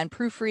paste, again,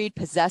 proofread.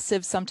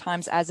 Possessive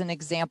sometimes, as an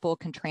example,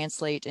 can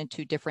translate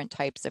into different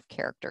types of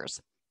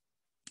characters.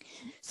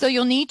 So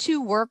you'll need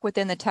to work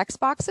within the text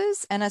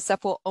boxes.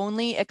 NSF will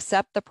only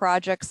accept the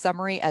project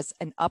summary as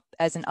an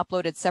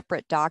uploaded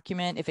separate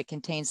document if it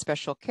contains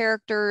special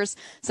characters,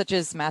 such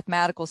as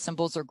mathematical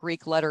symbols or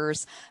Greek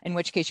letters, in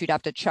which case you'd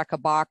have to check a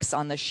box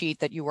on the sheet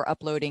that you were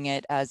uploading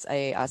it as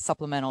a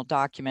supplemental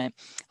document.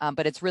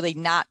 But it's really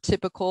not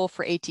typical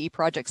for ATE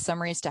project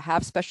summaries to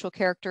have special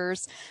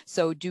characters,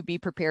 so do be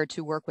prepared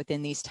to work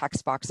within these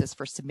text boxes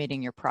for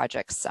submitting your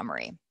project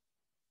summary.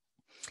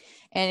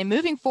 And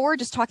moving forward,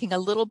 just talking a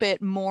little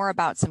bit more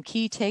about some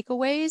key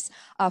takeaways.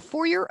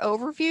 For your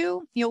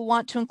overview, you'll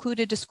want to include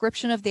a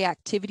description of the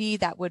activity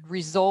that would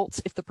result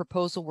if the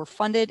proposal were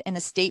funded and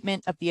a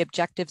statement of the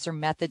objectives or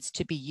methods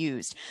to be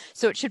used.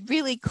 So it should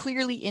really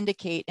clearly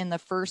indicate in the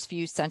first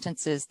few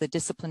sentences the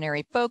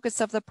disciplinary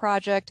focus of the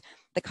project,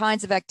 the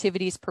kinds of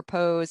activities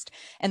proposed,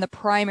 and the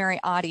primary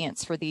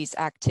audience for these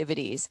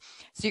activities.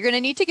 So you're going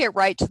to need to get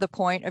right to the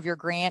point of your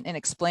grant and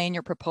explain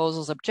your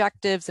proposal's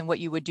objectives and what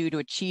you would do to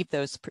achieve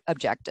those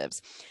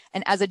objectives.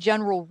 And as a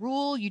general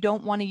rule, you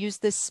don't want to use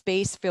this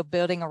space for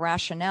building a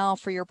rationale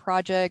for your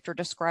project or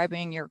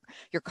describing your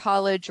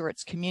college or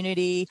its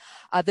community.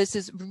 This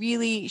is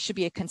really should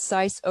be a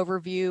concise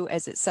overview.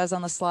 As it says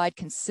on the slide,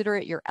 consider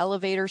it your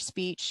elevator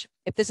speech.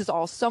 If this is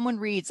all someone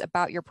reads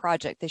about your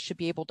project, they should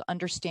be able to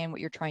understand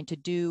what you're trying to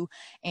do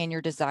and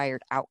your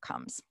desired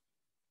outcomes.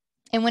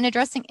 And when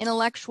addressing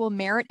intellectual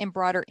merit and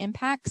broader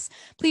impacts,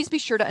 please be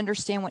sure to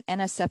understand what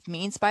NSF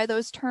means by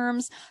those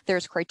terms.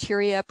 There's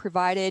criteria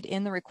provided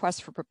in the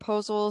request for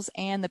proposals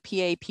and the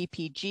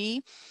PAPPG.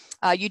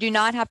 You do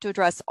not have to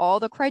address all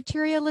the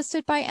criteria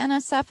listed by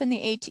NSF in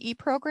the ATE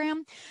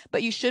program,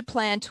 but you should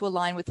plan to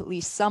align with at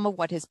least some of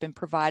what has been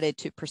provided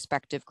to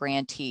prospective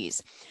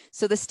grantees.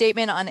 So the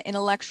statement on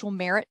intellectual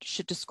merit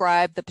should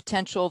describe the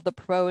potential of the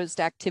proposed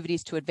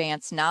activities to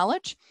advance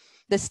knowledge.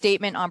 The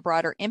statement on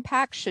broader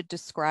impact should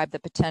describe the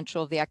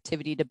potential of the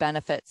activity to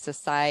benefit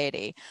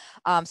society.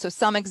 So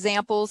some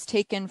examples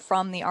taken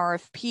from the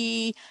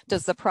RFP: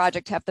 does the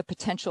project have the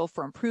potential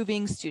for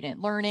improving student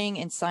learning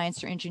in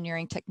science or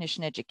engineering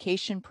technician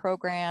education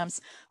programs?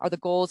 Are the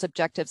goals,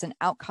 objectives, and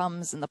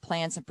outcomes and the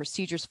plans and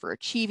procedures for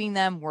achieving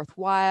them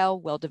worthwhile,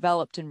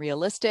 well-developed, and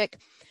realistic?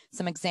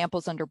 Some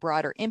examples under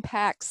broader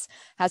impacts: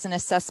 has an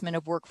assessment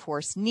of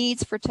workforce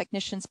needs for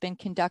technicians been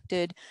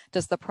conducted?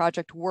 Does the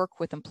project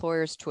work with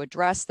employers to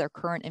address their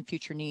current and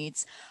future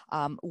needs?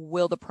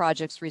 Will the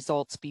project's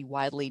results be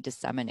widely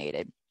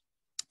disseminated?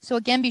 So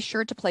again, be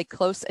sure to pay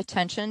close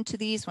attention to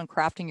these when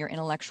crafting your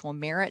intellectual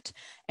merit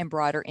and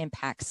broader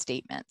impact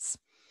statements.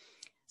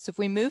 So if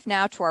we move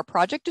now to our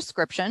project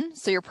description.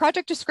 So your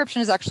project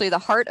description is actually the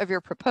heart of your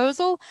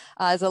proposal.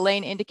 As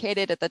Elaine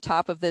indicated at the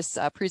top of this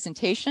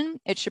presentation,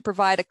 it should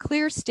provide a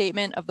clear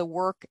statement of the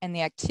work and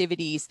the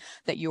activities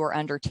that you are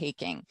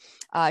undertaking.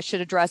 It should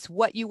address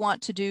what you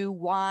want to do,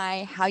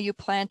 why, how you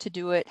plan to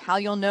do it, how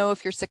you'll know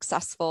if you're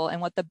successful,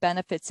 and what the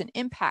benefits and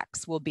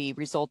impacts will be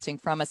resulting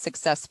from a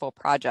successful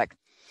project.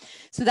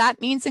 So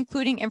that means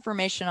including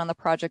information on the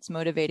project's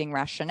motivating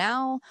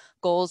rationale,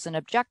 goals and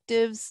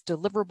objectives,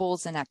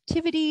 deliverables and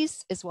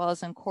activities, as well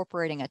as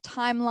incorporating a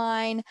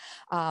timeline,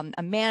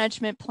 a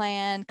management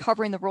plan,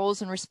 covering the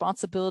roles and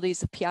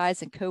responsibilities of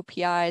PIs and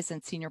co-PIs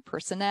and senior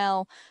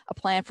personnel, a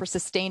plan for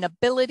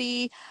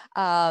sustainability,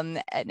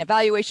 an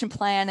evaluation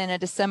plan, and a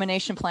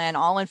dissemination plan,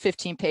 all in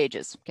 15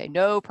 pages. Okay,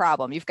 no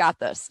problem, you've got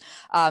this.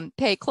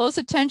 Pay close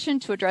attention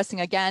to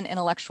addressing, again,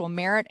 intellectual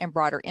merit and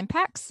broader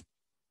impacts.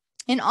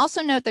 And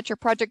also note that your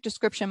project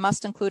description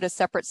must include a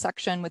separate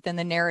section within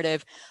the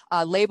narrative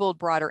labeled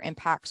broader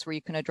impacts, where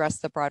you can address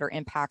the broader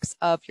impacts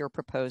of your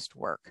proposed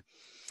work.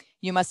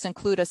 You must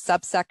include a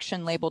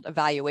subsection labeled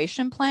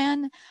evaluation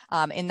plan.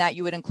 In that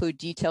you would include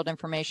detailed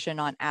information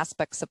on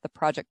aspects of the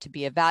project to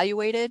be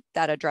evaluated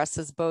that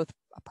addresses both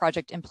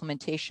project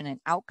implementation and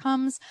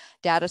outcomes,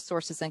 data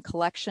sources and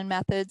collection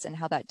methods, and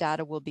how that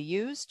data will be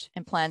used,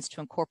 and plans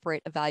to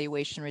incorporate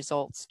evaluation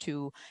results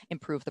to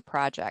improve the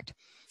project.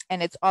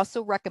 And it's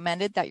also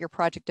recommended that your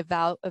project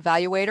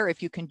evaluator,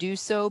 if you can do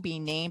so, be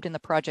named in the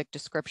project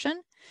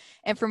description.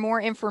 And for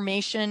more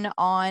information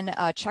on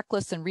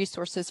checklists and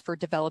resources for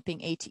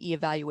developing ATE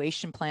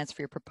evaluation plans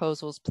for your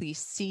proposals, please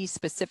see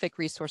specific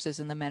resources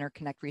in the Mentor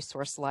Connect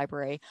resource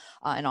library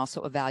and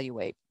also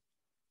evaluate.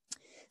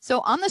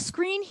 So on the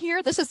screen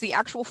here, this is the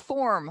actual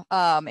form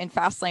in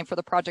Fastlane for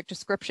the project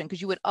description,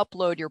 because you would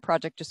upload your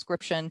project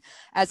description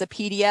as a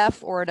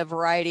PDF or in a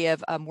variety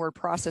of word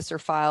processor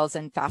files,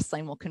 and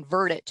Fastlane will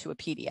convert it to a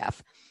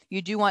PDF.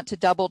 You do want to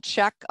double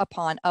check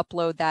upon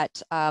upload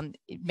that,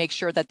 make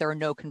sure that there are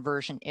no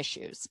conversion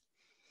issues.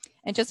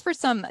 And just for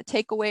some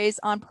takeaways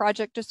on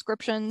project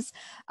descriptions,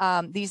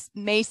 these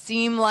may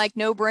seem like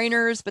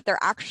no-brainers, but they're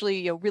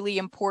actually really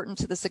important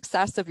to the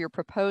success of your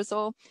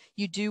proposal.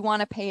 You do want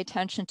to pay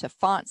attention to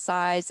font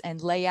size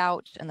and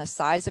layout and the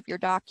size of your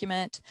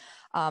document.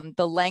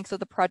 The length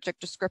of the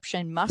project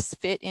description must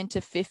fit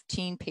into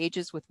 15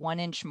 pages with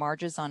 1-inch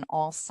margins on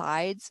all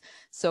sides.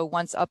 So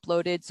once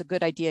uploaded, it's a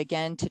good idea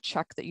again to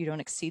check that you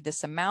don't exceed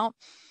this amount.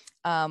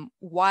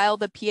 While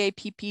the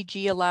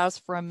PAPPG allows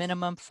for a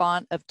minimum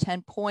font of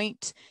 10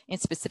 point in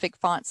specific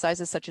font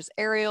sizes such as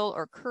Arial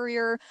or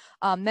Courier,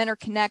 Mentor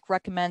Connect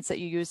recommends that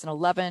you use an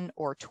 11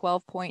 or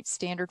 12 point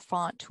standard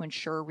font to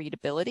ensure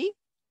readability.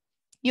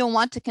 You'll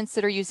want to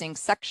consider using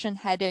section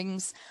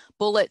headings,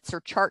 bullets,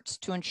 or charts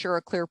to ensure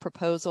a clear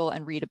proposal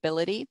and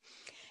readability.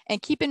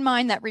 And keep in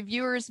mind that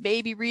reviewers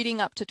may be reading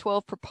up to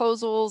 12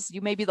 proposals.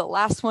 You may be the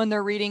last one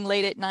they're reading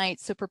late at night.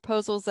 So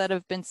proposals that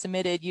have been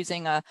submitted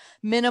using a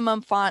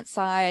minimum font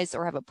size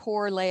or have a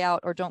poor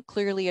layout or don't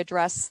clearly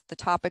address the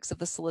topics of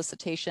the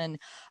solicitation,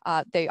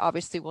 they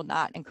obviously will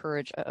not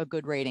encourage a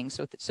good rating.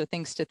 So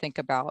things to think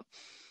about.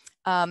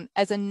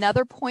 As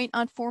another point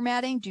on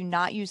formatting, do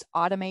not use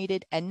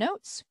automated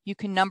endnotes. You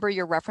can number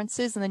your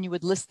references and then you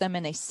would list them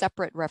in a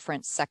separate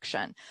reference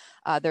section.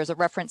 There's a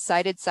reference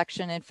cited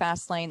section in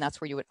Fastlane. That's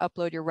where you would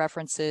upload your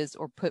references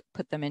or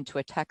put them into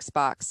a text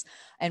box.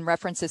 And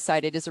references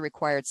cited is a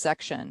required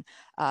section.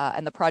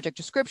 And the project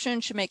description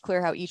should make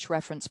clear how each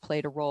reference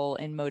played a role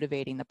in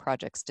motivating the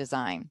project's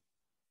design.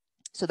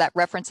 So that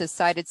references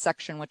cited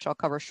section, which I'll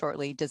cover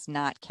shortly, does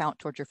not count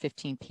towards your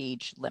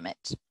 15-page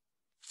limit.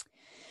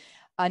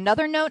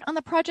 Another note on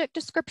the project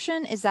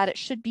description is that it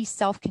should be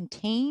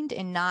self-contained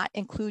and not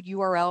include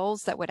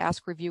URLs that would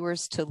ask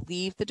reviewers to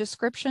leave the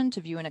description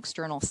to view an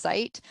external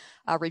site.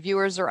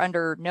 Reviewers are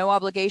under no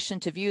obligation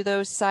to view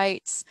those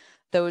sites.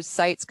 Those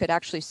sites could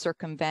actually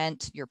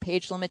circumvent your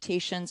page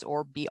limitations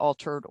or be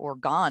altered or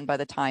gone by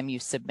the time you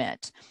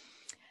submit.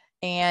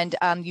 And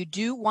you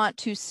do want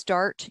to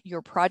start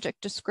your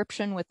project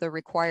description with the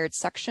required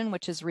section,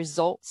 which is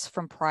results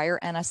from prior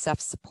NSF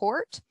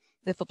support,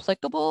 if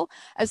applicable.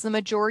 As the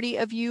majority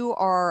of you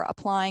are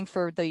applying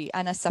for the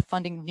NSF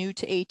funding new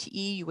to ATE,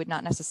 you would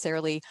not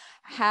necessarily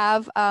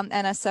have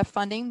NSF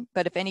funding,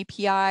 but if any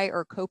PI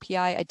or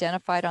co-PI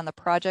identified on the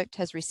project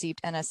has received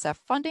NSF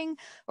funding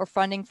or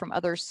funding from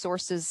other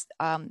sources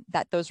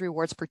that those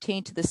rewards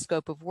pertain to the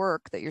scope of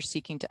work that you're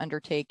seeking to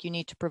undertake, you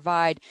need to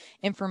provide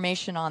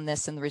information on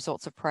this in the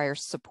results of prior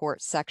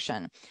support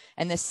section.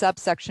 And this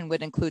subsection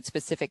would include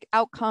specific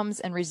outcomes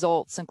and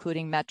results,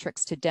 including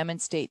metrics to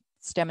demonstrate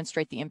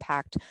the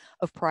impact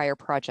of prior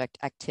project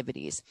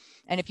activities.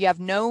 And if you have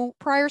no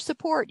prior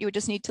support, you would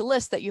just need to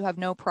list that you have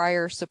no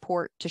prior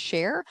support to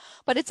share.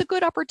 But it's a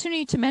good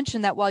opportunity to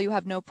mention that while you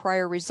have no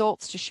prior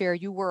results to share,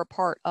 you were a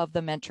part of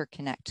the Mentor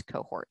Connect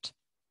cohort.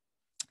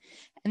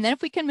 And then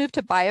if we can move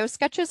to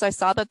biosketches, I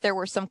saw that there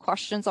were some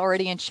questions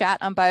already in chat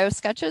on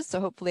biosketches, so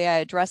hopefully I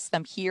addressed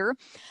them here.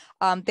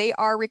 They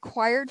are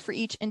required for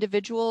each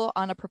individual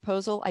on a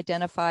proposal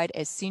identified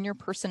as senior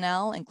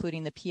personnel,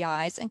 including the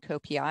PIs and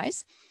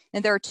co-PIs.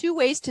 And there are two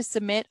ways to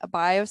submit a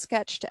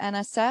biosketch to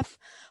NSF.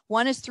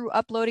 One is through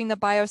uploading the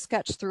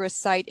biosketch through a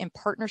site in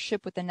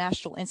partnership with the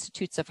National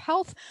Institutes of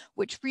Health,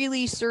 which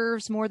really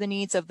serves more the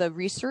needs of the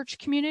research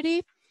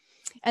community.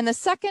 And the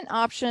second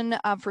option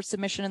for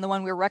submission, and the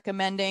one we're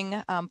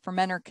recommending for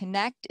Mentor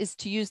Connect, is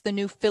to use the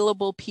new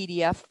fillable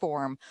PDF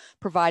form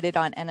provided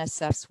on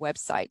NSF's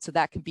website. So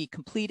that can be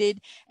completed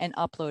and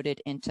uploaded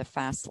into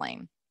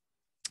Fastlane.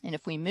 And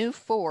if we move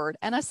forward,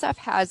 NSF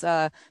has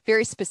a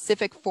very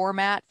specific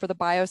format for the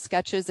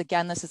biosketches.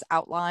 Again, this is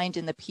outlined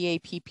in the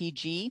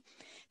PAPPG.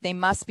 They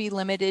must be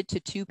limited to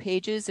 2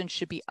 pages and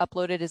should be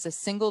uploaded as a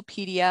single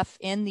PDF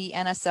in the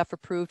NSF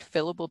approved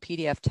fillable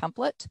PDF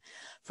template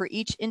for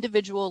each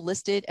individual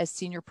listed as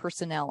senior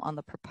personnel on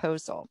the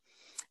proposal.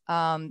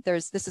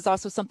 This is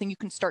also something you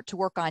can start to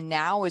work on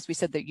now. As we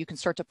said, that you can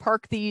start to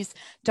park these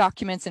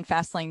documents in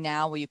Fastlane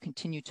now while you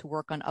continue to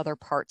work on other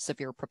parts of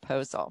your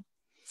proposal.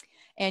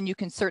 And you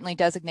can certainly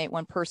designate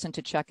one person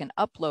to check and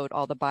upload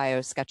all the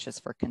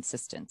biosketches for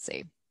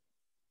consistency.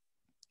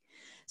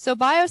 So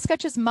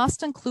biosketches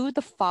must include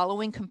the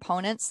following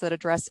components that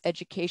address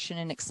education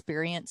and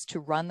experience to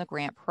run the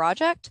grant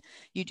project.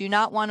 You do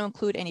not want to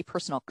include any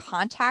personal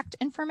contact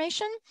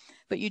information,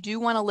 but you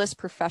do want to list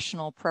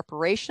professional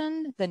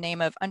preparation, the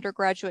name of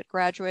undergraduate,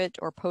 graduate,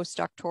 or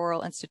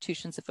postdoctoral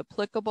institutions if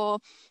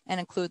applicable, and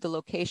include the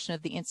location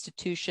of the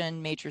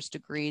institution, majors,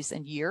 degrees,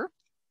 and year.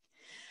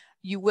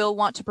 You will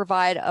want to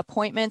provide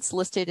appointments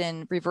listed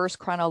in reverse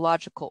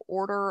chronological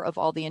order of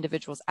all the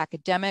individual's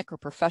academic or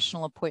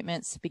professional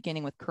appointments,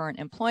 beginning with current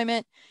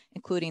employment,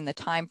 including the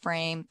time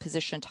frame,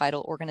 position,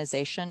 title,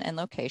 organization, and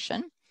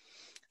location.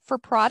 For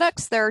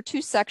products, there are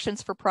 2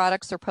 sections for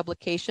products or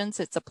publications.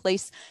 It's a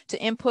place to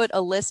input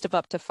a list of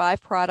up to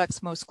 5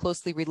 products most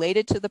closely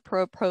related to the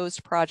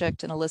proposed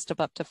project and a list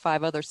of up to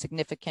 5 other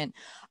significant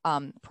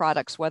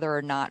products, whether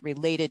or not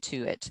related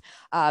to it.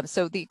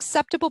 So the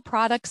acceptable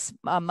products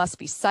must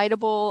be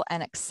citable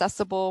and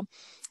accessible,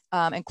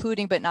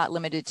 including but not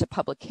limited to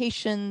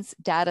publications,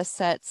 data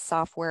sets,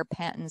 software,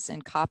 patents,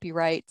 and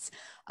copyrights.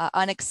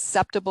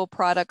 Unacceptable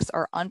products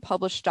are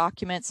unpublished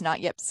documents not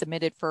yet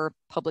submitted for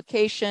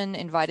publication,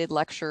 invited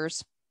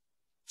lectures,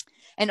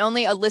 and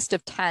only a list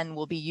of 10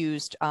 will be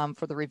used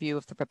for the review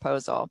of the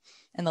proposal.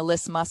 And the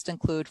list must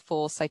include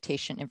full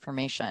citation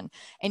information.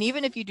 And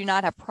even if you do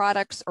not have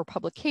products or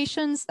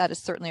publications, that is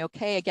certainly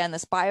okay. Again,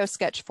 this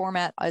biosketch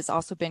format has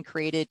also been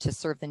created to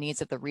serve the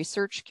needs of the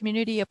research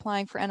community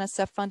applying for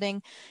NSF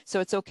funding. So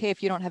it's okay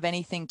if you don't have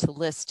anything to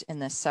list in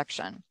this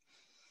section.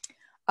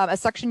 A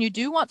section you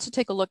do want to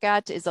take a look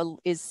at is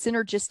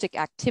synergistic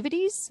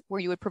activities, where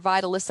you would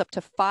provide a list up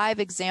to 5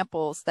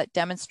 examples that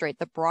demonstrate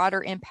the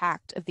broader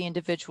impact of the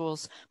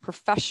individual's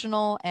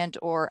professional and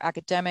or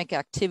academic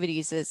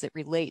activities as it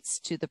relates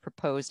to the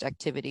proposed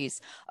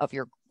activities of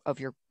your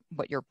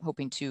what you're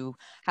hoping to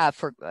have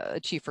for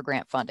achieve for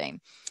grant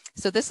funding.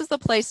 So this is the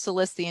place to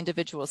list the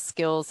individual's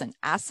skills and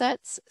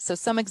assets. So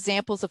some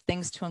examples of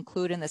things to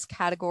include in this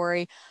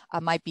category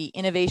might be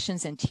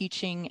innovations in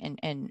teaching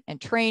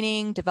and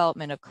training,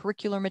 development of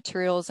curricular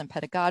materials and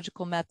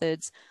pedagogical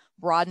methods,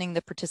 broadening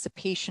the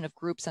participation of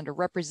groups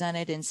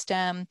underrepresented in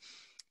STEM,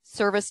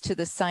 service to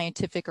the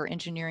scientific or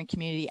engineering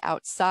community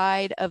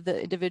outside of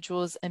the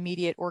individual's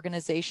immediate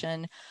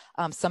organization.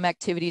 Some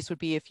activities would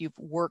be if you've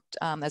worked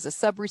as a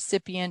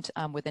subrecipient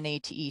with an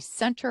ATE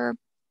center,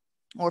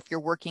 or if you're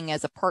working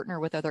as a partner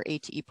with other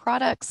ATE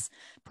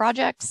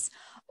projects,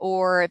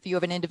 or if you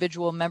have an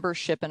individual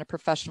membership in a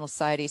professional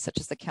society such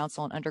as the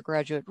Council on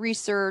Undergraduate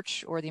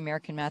Research or the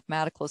American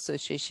Mathematical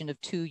Association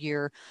of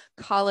 2-year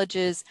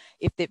colleges,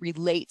 if it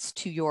relates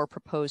to your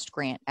proposed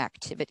grant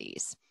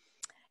activities.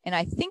 And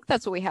I think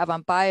that's what we have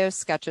on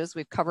biosketches.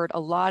 We've covered a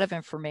lot of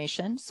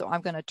information, so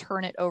I'm going to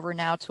turn it over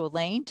now to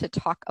Elaine to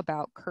talk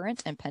about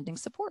current and pending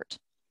support.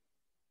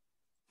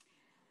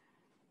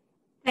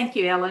 Thank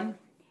you, Ellen.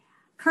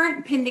 Current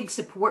and pending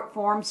support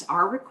forms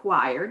are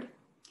required,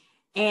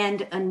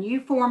 and a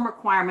new form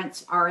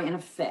requirements are in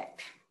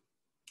effect.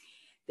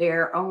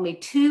 There are only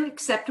 2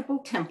 acceptable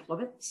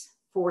templates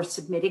for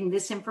submitting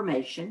this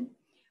information.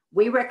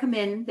 We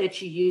recommend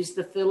that you use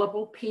the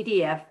fillable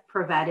PDF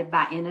provided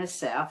by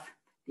NSF.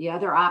 The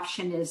other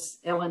option, is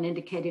Ellen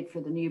indicated,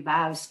 for the new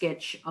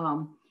biosketch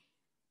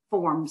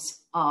forms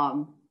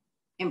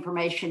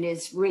information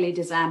is really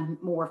designed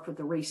more for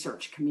the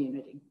research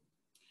community.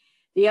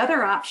 The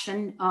other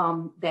option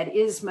that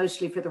is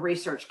mostly for the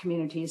research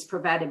community is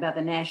provided by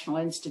the National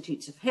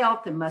Institutes of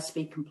Health and must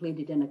be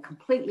completed in a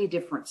completely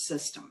different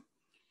system.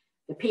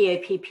 The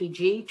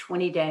PAPPG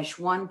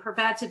 20-1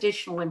 provides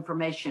additional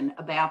information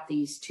about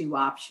these 2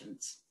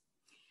 options.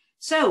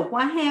 So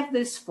why have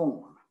this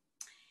form?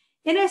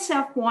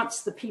 NSF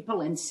wants the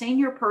people in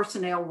senior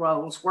personnel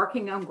roles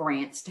working on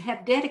grants to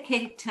have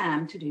dedicated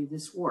time to do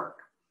this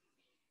work.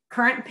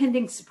 Current and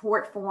pending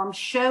support forms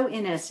show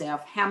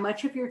NSF how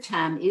much of your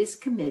time is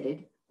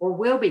committed or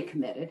will be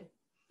committed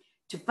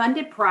to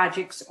funded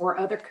projects or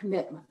other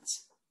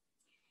commitments.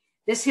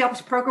 This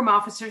helps program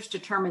officers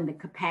determine the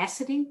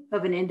capacity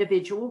of an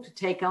individual to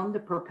take on the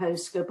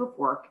proposed scope of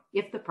work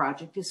if the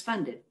project is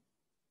funded.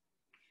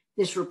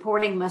 This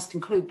reporting must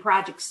include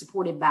projects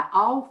supported by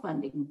all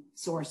funding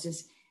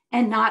sources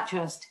and not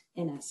just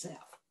NSF.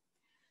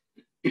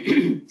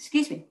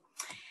 Excuse me.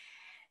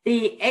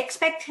 The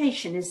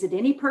expectation is that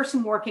any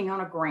person working on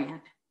a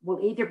grant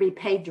will either be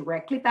paid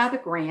directly by the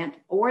grant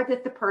or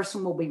that the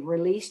person will be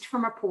released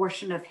from a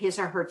portion of his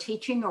or her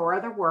teaching or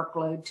other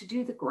workload to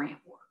do the grant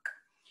work.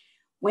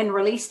 When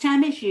release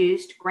time is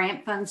used,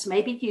 grant funds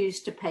may be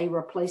used to pay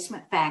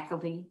replacement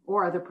faculty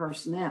or other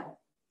personnel.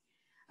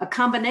 A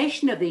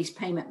combination of these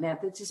payment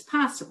methods is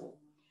possible.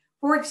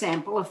 For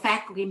example, a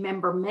faculty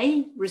member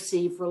may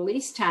receive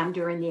release time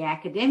during the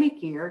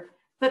academic year,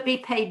 but be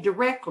paid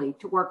directly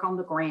to work on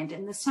the grant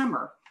in the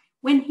summer,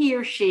 when he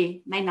or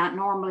she may not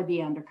normally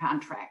be under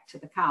contract to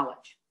the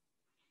college.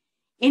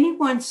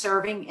 Anyone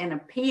serving in a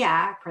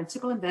PI,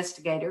 principal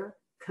investigator,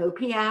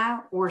 co-PI,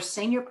 or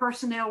senior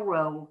personnel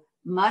role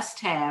must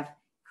have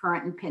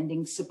current and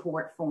pending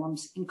support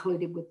forms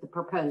included with the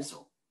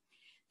proposal.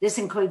 This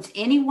includes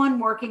anyone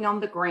working on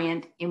the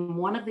grant in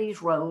one of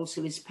these roles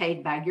who is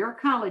paid by your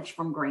college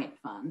from grant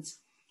funds,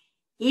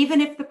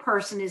 even if the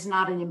person is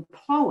not an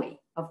employee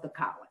of the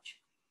college.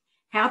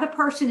 How the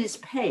person is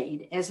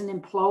paid as an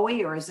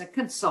employee or as a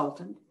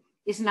consultant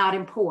is not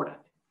important.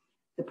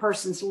 The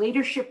person's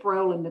leadership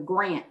role in the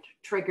grant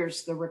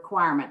triggers the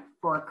requirement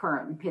for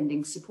current and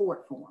pending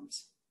support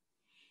forms.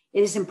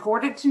 It is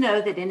important to know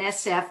that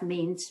NSF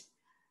means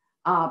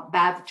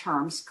by the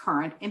terms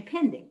current and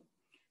pending.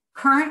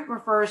 Current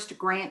refers to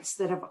grants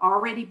that have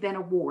already been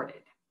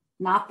awarded,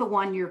 not the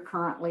one you're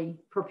currently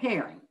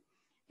preparing.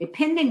 A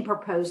pending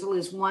proposal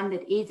is one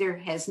that either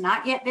has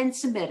not yet been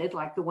submitted,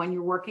 like the one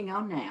you're working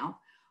on now,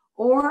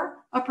 or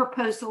a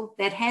proposal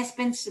that has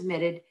been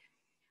submitted,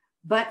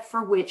 but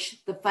for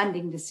which the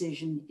funding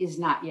decision is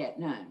not yet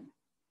known.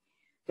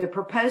 The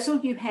proposal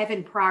you have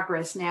in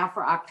progress now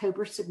for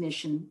October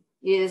submission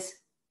is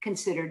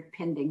considered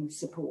pending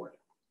support.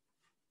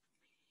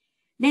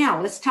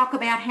 Now, let's talk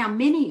about how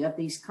many of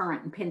these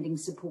current and pending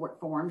support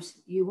forms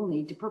you will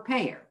need to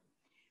prepare.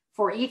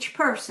 For each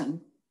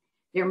person,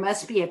 there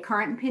must be a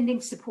current and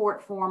pending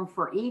support form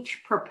for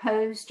each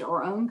proposed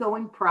or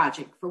ongoing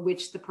project for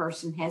which the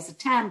person has a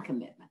time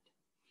commitment,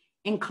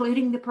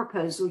 including the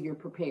proposal you're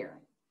preparing.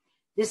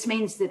 This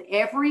means that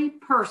every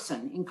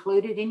person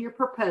included in your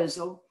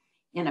proposal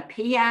in a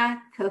PI,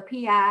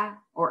 co-PI,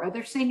 or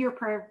other senior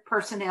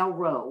personnel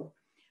role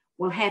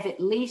will have at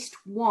least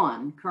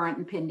one current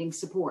and pending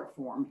support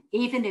form,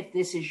 even if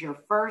this is your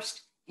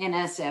first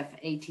NSF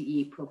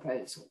ATE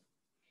proposal.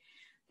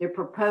 The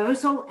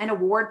Proposal and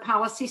Award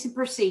Policies and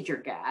Procedure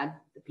Guide,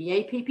 the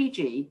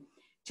PAPPG,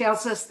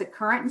 tells us that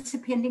current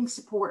and pending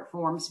support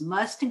forms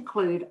must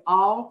include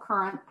all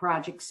current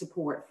project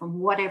support from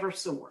whatever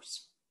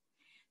source.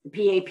 The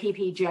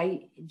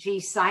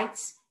PAPPG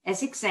cites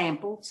as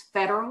examples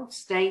federal,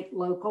 state,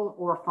 local,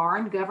 or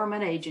foreign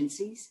government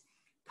agencies,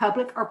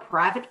 public or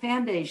private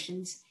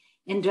foundations,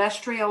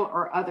 industrial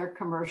or other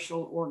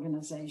commercial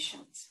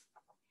organizations.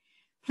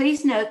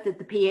 Please note that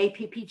the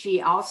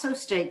PAPPG also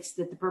states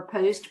that the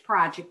proposed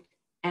project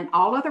and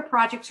all other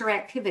projects or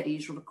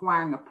activities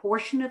requiring a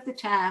portion of the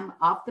time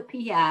of the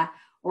PI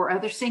or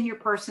other senior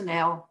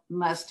personnel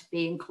must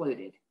be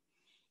included,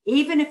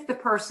 even if the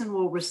person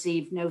will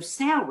receive no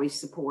salary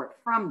support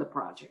from the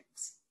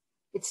projects.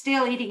 It's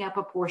still eating up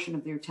a portion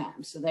of their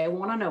time, so they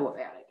want to know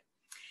about it.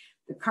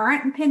 The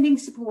current and pending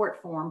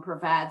support form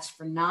provides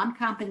for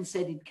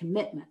non-compensated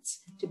commitments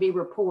to be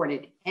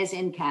reported as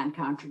in-kind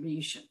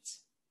contributions.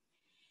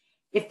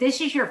 If this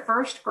is your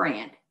first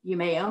grant, you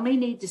may only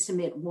need to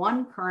submit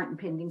one current and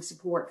pending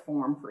support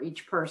form for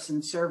each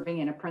person serving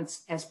in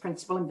as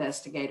principal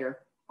investigator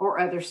or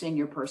other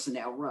senior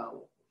personnel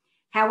role.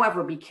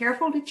 However, be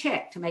careful to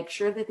check to make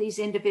sure that these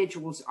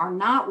individuals are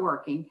not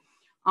working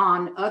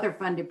on other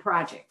funded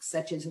projects,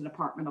 such as a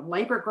Department of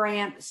Labor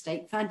grant,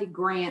 state-funded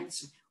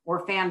grants,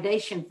 or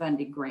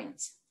foundation-funded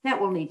grants that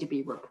will need to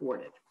be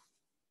reported.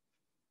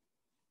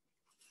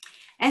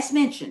 As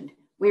mentioned,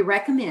 we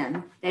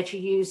recommend that you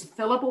use a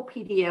fillable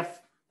PDF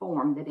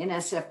form that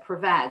NSF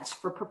provides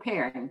for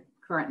preparing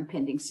current and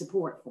pending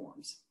support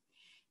forms.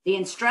 The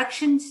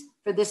instructions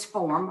for this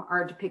form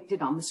are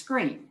depicted on the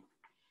screen.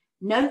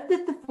 Note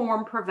that the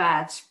form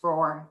provides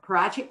for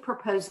project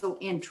proposal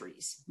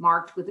entries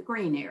marked with a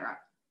green arrow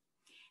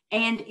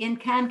and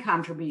in-kind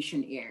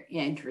contribution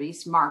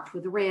entries marked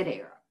with a red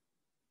arrow.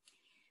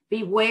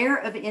 Beware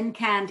of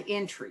in-kind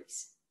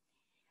entries.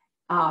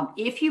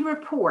 If you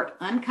report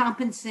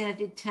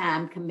uncompensated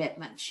time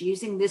commitments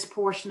using this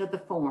portion of the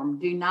form,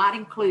 do not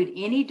include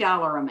any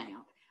dollar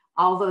amount,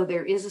 although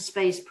there is a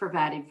space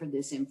provided for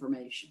this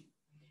information.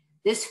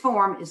 This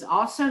form is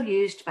also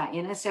used by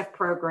NSF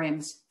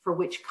programs for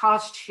which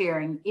cost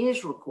sharing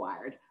is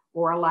required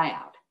or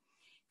allowed.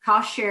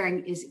 Cost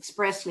sharing is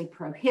expressly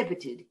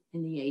prohibited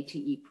in the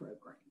ATE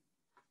program.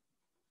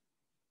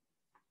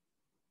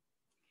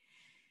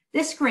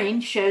 This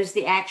screen shows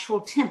the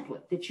actual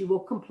template that you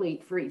will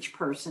complete for each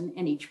person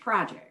and each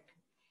project.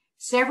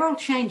 Several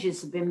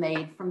changes have been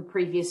made from the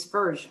previous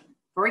version.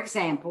 For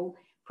example,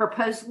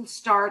 proposal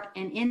start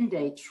and end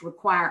dates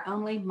require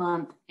only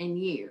month and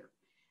year.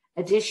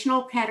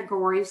 Additional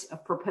categories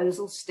of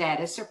proposal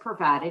status are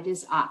provided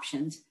as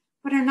options,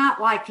 but are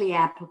not likely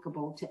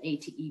applicable to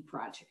ATE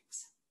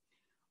projects.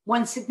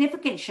 One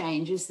significant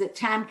change is that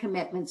time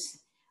commitments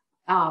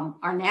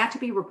are now to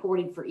be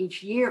reported for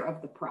each year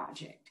of the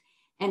project,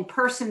 and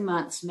person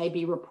months may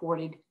be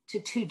reported to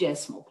 2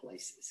 decimal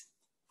places.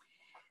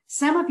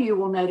 Some of you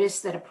will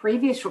notice that a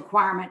previous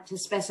requirement to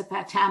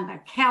specify time by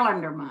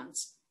calendar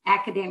months,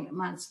 academic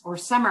months, or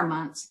summer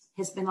months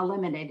has been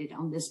eliminated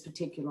on this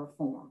particular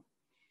form.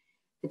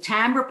 The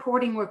time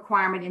reporting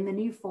requirement in the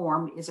new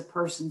form is a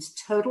person's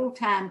total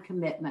time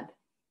commitment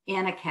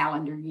in a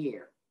calendar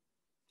year.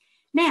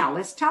 Now,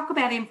 let's talk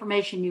about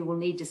information you will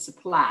need to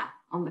supply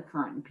on the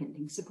current and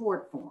pending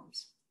support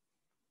forms.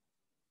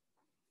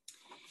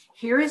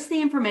 Here is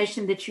the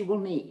information that you will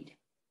need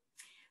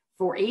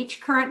for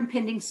each current and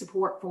pending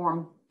support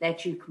form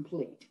that you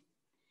complete.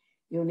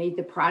 You'll need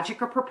the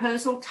project or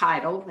proposal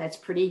title. That's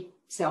pretty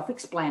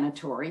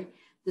self-explanatory,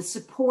 the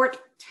support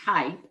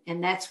type,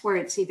 and that's where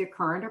it's either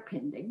current or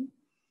pending,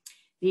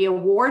 the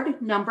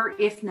award number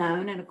if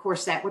known, and of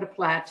course that would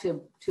apply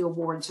to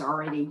awards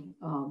already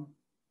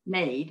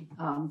made,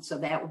 so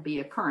that would be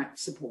a current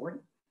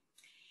support.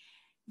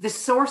 The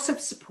source of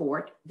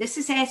support, this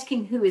is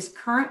asking who is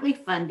currently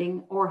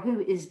funding or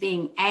who is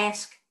being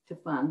asked to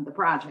fund the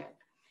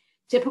project.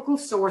 Typical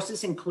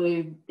sources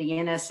include the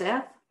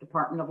NSF,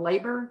 Department of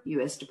Labor,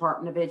 U.S.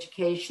 Department of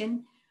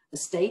Education, a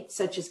state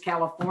such as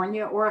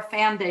California, or a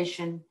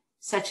foundation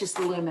such as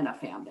the Lumina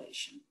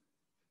Foundation.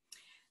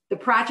 The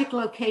project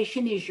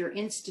location is your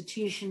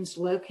institution's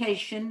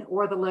location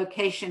or the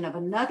location of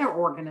another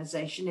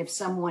organization if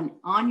someone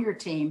on your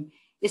team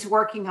is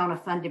working on a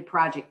funded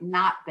project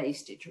not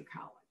based at your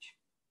college.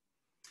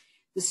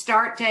 The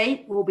start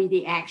date will be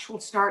the actual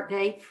start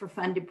date for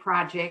funded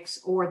projects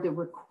or the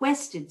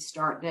requested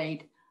start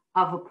date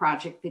of a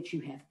project that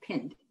you have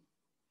pending.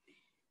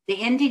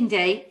 The ending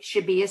date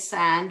should be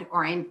assigned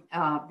or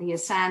the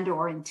assigned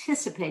or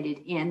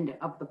anticipated end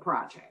of the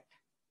project.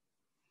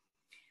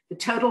 The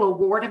total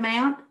award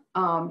amount,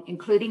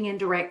 including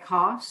indirect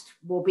cost,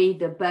 will be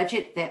the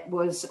budget that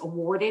was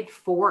awarded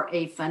for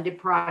a funded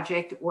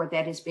project or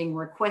that is being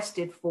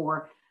requested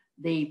for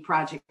the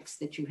projects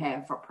that you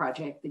have or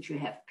project that you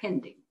have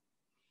pending.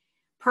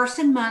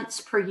 Person months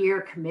per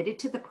year committed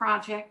to the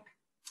project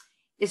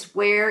is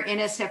where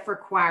NSF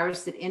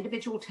requires that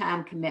individual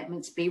time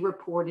commitments be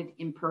reported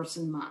in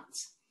person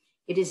months.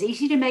 It is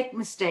easy to make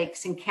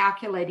mistakes in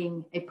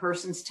calculating a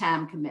person's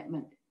time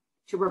commitment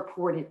to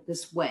report it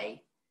this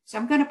way. So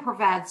I'm going to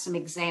provide some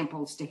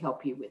examples to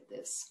help you with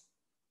this.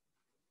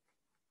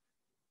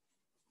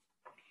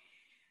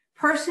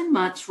 Person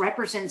months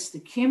represents the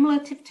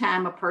cumulative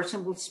time a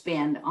person will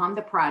spend on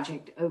the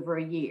project over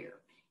a year.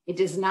 It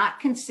does not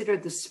consider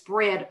the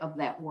spread of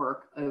that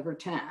work over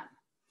time.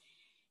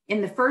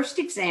 In the first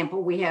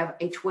example, we have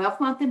a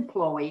 12-month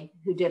employee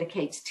who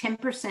dedicates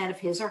 10% of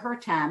his or her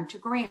time to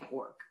grant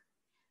work.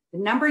 The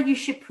number you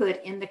should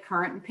put in the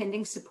current and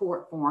pending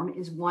support form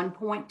is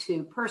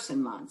 1.2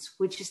 person months,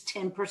 which is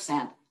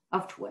 10%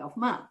 of 12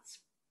 months.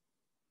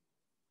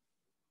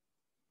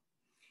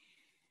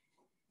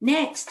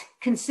 Next,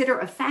 consider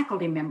a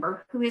faculty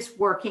member who is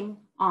working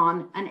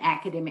on an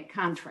academic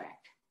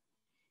contract.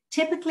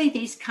 Typically,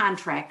 these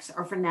contracts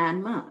are for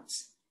 9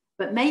 months,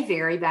 but may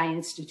vary by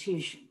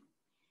institution.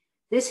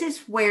 This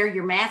is where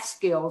your math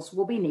skills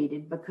will be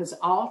needed because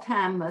all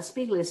time must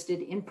be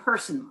listed in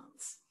person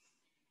months.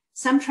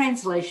 Some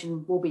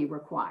translation will be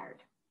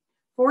required.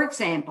 For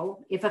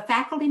example, if a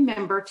faculty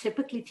member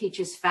typically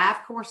teaches 5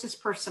 courses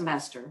per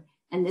semester,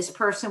 and this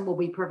person will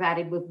be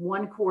provided with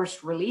 1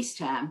 course release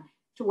time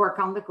to work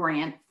on the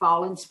grant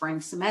fall and spring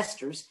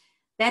semesters,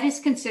 that is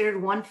considered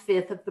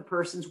 1/5 of the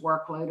person's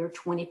workload or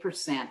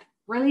 20%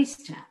 release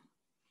time.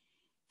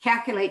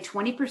 Calculate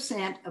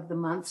 20% of the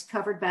months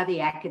covered by the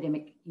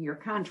academic year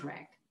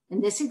contract.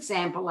 In this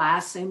example, I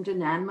assumed a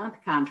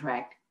 9-month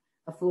contract,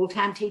 a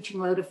full-time teaching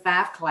load of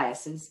 5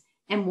 classes,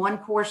 and 1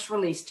 course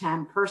release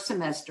time per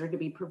semester to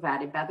be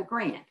provided by the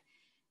grant.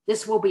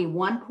 This will be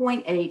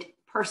 1.8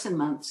 person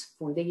months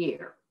for the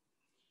year.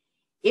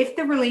 If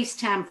the release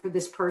time for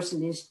this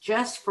person is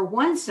just for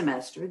 1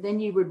 semester, then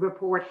you would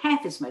report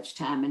half as much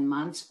time in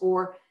months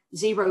or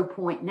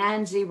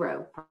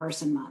 0.90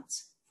 person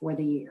months for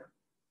the year.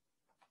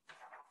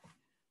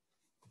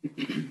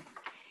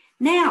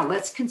 Now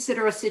let's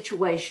consider a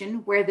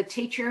situation where the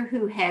teacher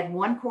who had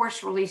 1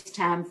 course release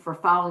time for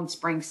fall and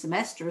spring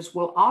semesters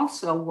will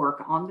also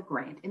work on the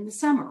grant in the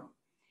summer.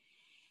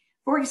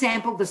 For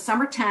example, the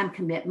summertime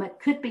commitment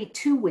could be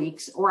 2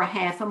 weeks or a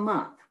half a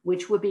month,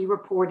 which would be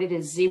reported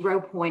as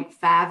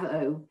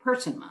 0.50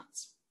 person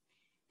months.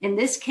 In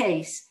this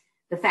case,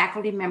 the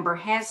faculty member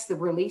has the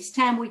release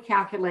time we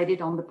calculated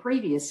on the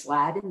previous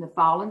slide in the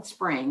fall and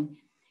spring,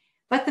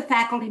 but the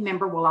faculty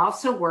member will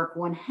also work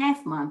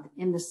 1/2 month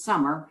in the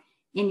summer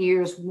in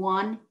years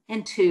 1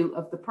 and 2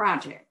 of the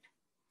project.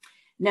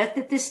 Note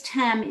that this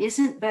time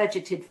isn't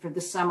budgeted for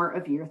the summer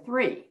of year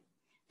 3.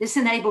 This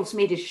enables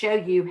me to show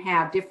you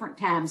how different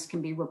times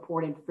can be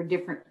reported for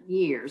different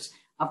years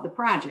of the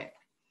project.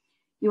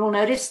 You will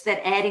notice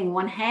that adding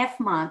 1/2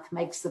 month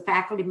makes the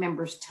faculty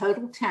member's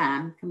total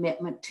time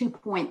commitment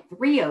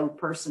 2.30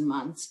 person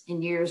months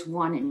in years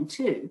 1 and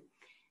 2,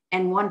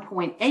 and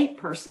 1.8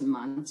 person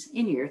months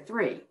in year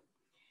 3.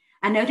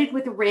 I noted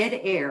with a red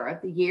arrow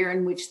the year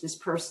in which this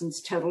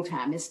person's total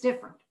time is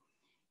different.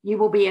 You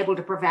will be able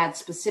to provide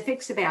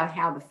specifics about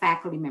how the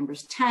faculty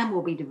member's time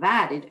will be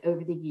divided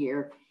over the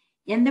year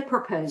in the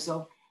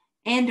proposal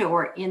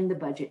and/or in the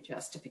budget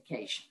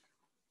justification.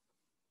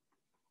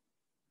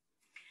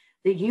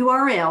 The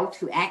URL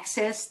to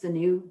access the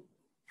new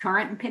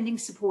current and pending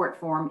support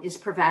form is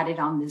provided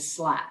on this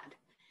slide.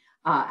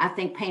 I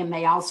think Pam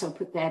may also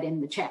put that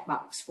in the chat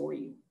box for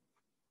you.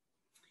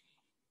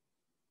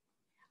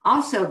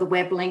 Also, the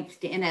web link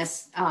to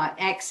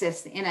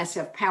access the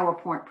NSF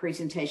PowerPoint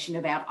presentation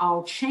about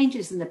all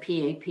changes in the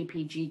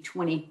PAPPG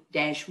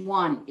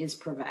 20-1 is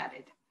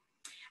provided.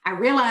 I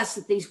realize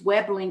that these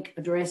web link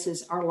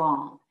addresses are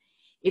long.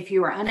 If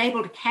you are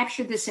unable to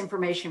capture this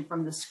information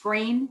from the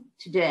screen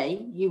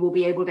today, you will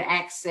be able to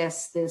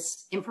access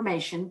this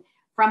information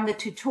from the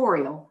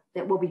tutorial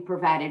that will be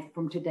provided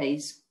from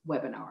today's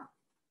webinar.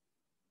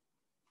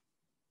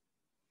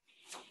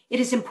 It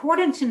is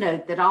important to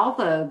note that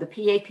although the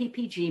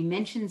PAPPG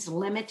mentions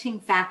limiting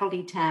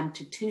faculty time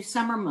to 2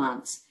 summer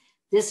months,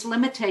 this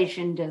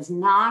limitation does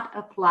not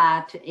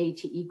apply to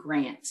ATE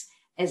grants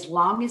as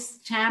long as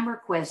the time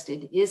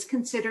requested is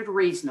considered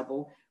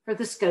reasonable for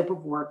the scope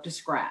of work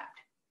described.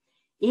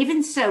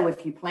 Even so,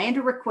 if you plan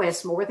to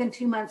request more than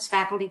 2 months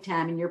faculty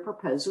time in your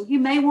proposal, you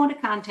may want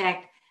to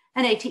contact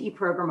an ATE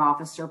program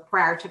officer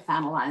prior to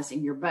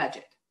finalizing your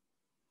budget.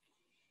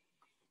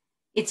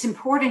 It's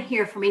important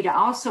here for me to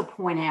also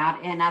point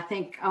out, and I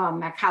think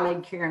my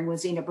colleague Karen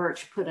Wazina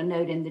Birch put a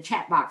note in the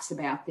chat box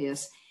about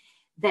this,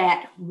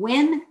 that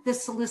when the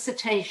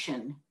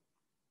solicitation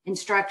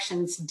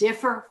instructions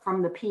differ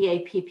from the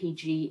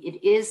PAPPG,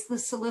 it is the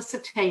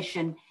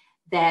solicitation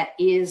that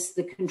is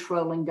the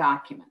controlling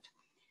document.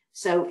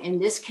 So in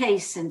this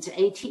case, since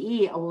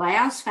ATE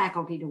allows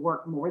faculty to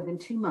work more than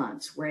 2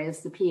 months,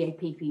 whereas the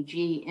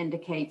PAPPG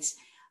indicates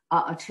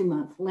a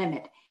 2-month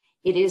limit,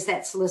 it is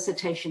that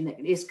solicitation that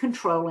is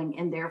controlling,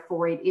 and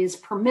therefore it is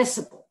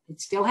permissible. It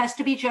still has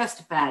to be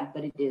justified,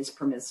 but it is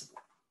permissible.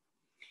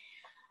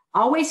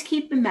 Always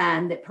keep in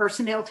mind that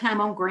personnel time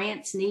on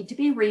grants need to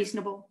be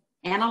reasonable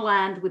and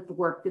aligned with the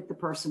work that the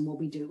person will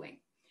be doing.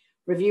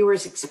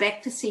 Reviewers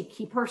expect to see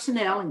key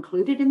personnel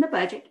included in the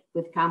budget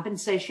with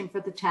compensation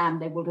for the time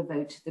they will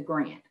devote to the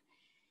grant.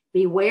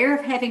 Beware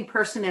of having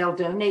personnel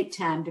donate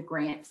time to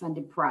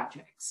grant-funded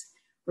projects.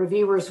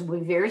 Reviewers will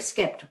be very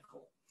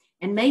skeptical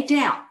and may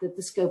doubt that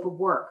the scope of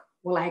work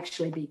will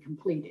actually be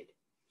completed.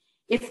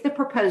 If the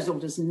proposal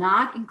does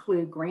not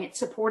include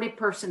grant-supported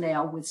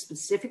personnel with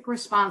specific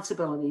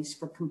responsibilities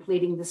for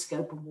completing the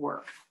scope of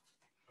work,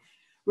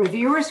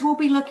 reviewers will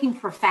be looking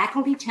for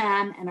faculty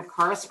time and a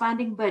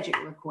corresponding budget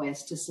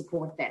request to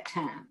support that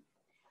time.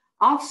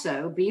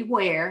 Also,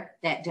 beware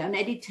that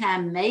donated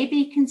time may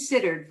be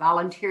considered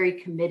voluntary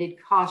committed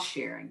cost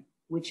sharing,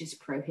 which is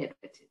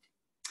prohibited.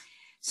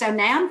 So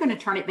now I'm going to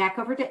turn it back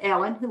over to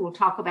Ellen, who will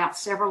talk about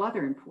several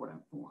other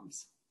important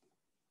forms.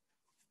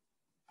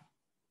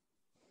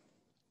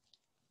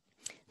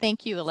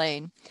 Thank you,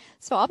 Elaine.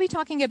 So I'll be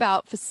talking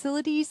about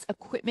facilities,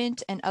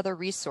 equipment, and other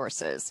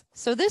resources.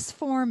 So this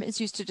form is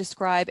used to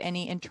describe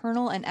any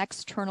internal and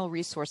external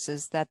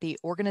resources that the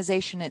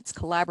organization and its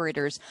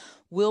collaborators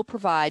will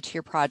provide to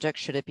your project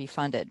should it be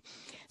funded.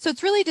 So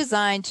it's really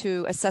designed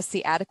to assess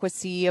the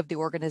adequacy of the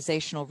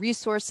organizational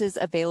resources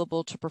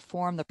available to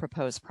perform the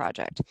proposed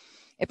project.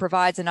 It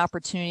provides an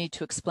opportunity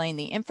to explain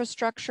the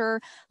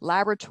infrastructure,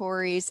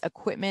 laboratories,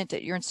 equipment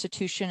at your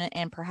institution,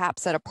 and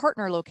perhaps at a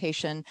partner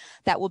location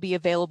that will be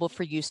available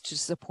for use to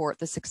support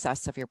the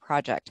success of your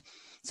project.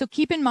 So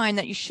keep in mind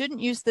that you shouldn't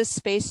use this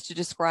space to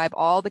describe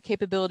all the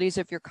capabilities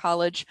of your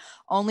college,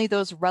 only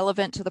those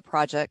relevant to the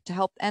project to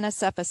help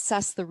NSF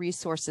assess the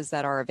resources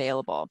that are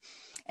available.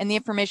 And the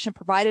information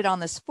provided on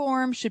this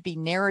form should be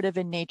narrative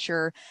in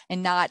nature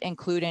and not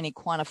include any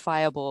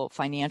quantifiable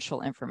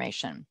financial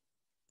information.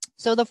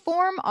 So the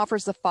form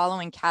offers the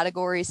following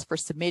categories for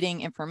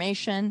submitting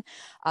information: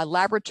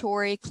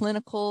 laboratory,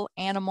 clinical,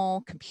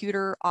 animal,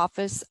 computer,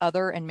 office,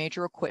 other, and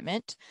major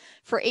equipment.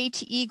 For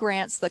ATE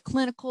grants, the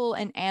clinical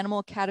and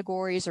animal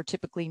categories are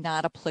typically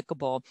not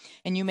applicable,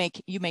 and you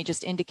may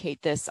just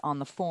indicate this on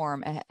the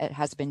form. It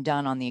has been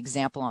done on the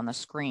example on the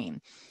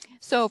screen.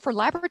 So for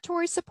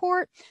laboratory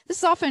support, this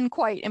is often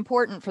quite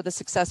important for the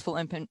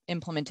successful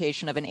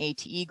implementation of an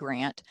ATE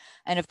grant.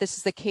 And if this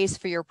is the case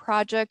for your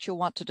project, you'll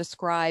want to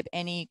describe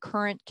any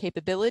current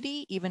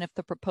capability, even if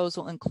the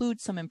proposal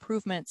includes some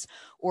improvements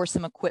or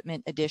some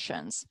equipment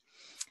additions.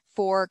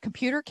 For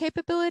computer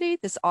capability,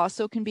 this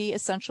also can be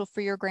essential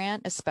for your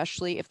grant,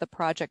 especially if the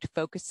project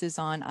focuses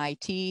on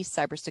IT,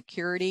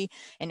 cybersecurity,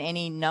 and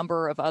any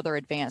number of other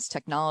advanced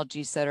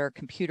technologies that are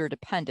computer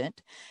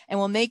dependent, and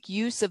will make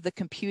use of the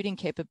computing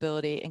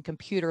capability in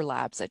computer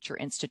labs at your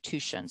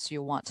institution. So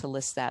you'll want to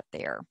list that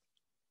there.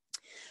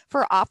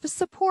 For office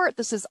support,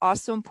 this is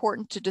also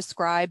important to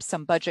describe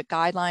some budget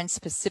guidelines,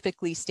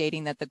 specifically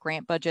stating that the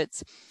grant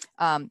budgets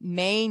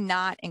may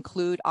not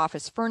include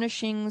office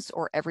furnishings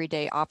or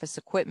everyday office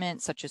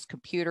equipment, such as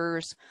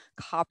computers,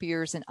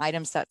 copiers, and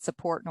items that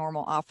support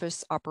normal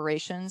office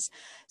operations.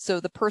 So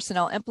the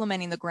personnel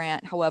implementing the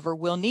grant, however,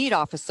 will need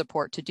office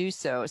support to do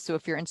so. So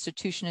if your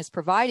institution is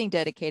providing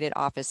dedicated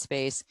office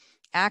space,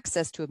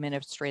 access to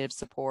administrative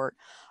support,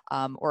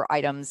 or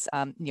items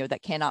that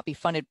cannot be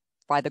funded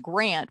by the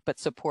grant, but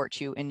support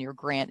you in your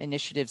grant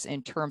initiatives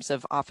in terms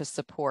of office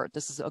support,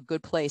 this is a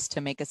good place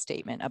to make a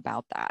statement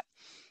about that.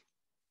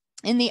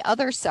 In the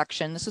other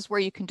section, this is where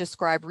you can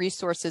describe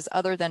resources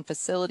other than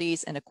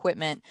facilities and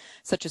equipment,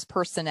 such as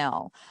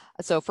personnel.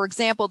 So for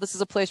example, this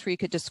is a place where you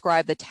could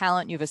describe the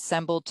talent you've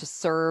assembled to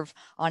serve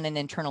on an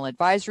internal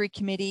advisory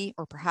committee,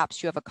 or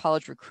perhaps you have a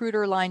college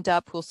recruiter lined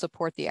up who will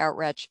support the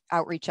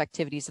outreach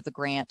activities of the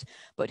grant,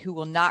 but who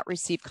will not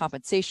receive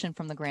compensation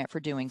from the grant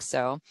for doing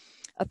so.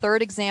 A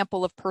third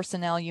example of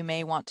personnel you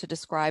may want to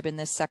describe in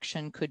this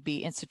section could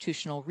be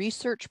institutional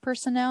research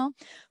personnel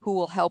who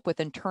will help with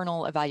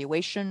internal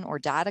evaluation or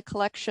data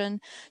collection.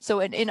 So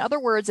in other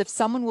words, if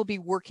someone will be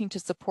working to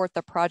support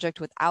the project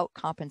without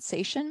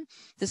compensation,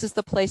 this is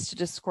the place to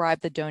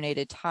describe the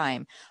donated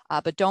time,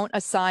 but don't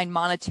assign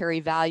monetary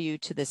value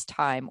to this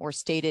time or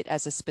state it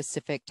as a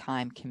specific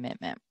time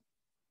commitment.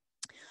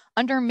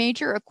 Under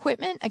major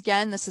equipment,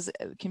 again, this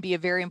can be a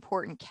very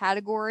important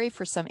category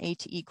for some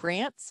ATE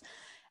grants.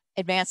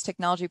 Advanced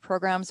technology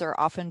programs are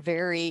often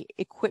very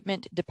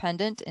equipment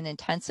dependent and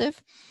intensive.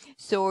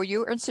 So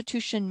your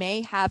institution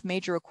may have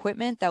major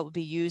equipment that will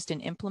be used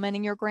in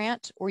implementing your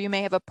grant, or you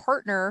may have a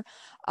partner,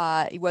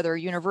 whether a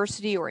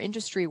university or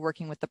industry,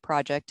 working with the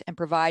project and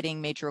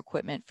providing major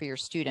equipment for your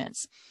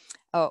students.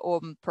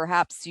 Or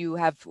perhaps you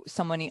have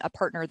a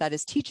partner that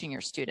is teaching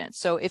your students.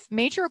 So if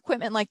major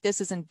equipment like this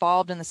is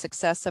involved in the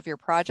success of your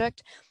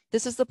project,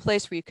 this is the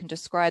place where you can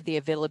describe the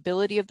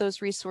availability of those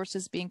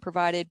resources being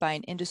provided by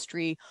an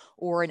industry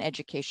or an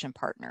education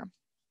partner.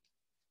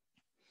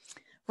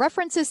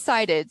 References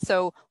cited.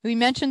 So we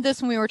mentioned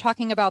this when we were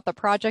talking about the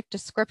project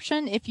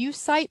description. If you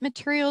cite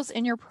materials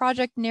in your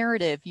project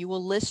narrative, you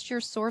will list your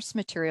source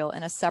material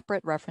in a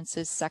separate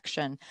references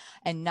section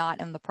and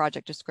not in the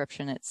project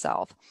description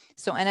itself.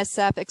 So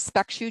NSF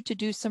expects you to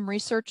do some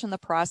research in the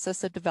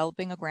process of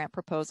developing a grant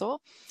proposal.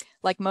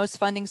 Like most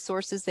funding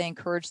sources, they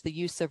encourage the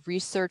use of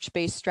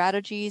research-based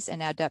strategies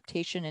and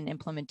adaptation and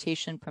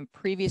implementation from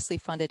previously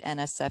funded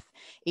NSF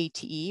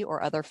ATE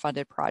or other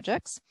funded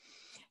projects.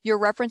 Your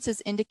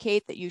references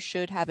indicate that you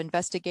should have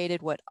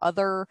investigated what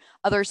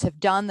others have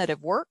done that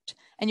have worked,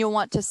 and you'll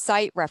want to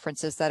cite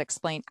references that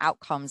explain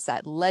outcomes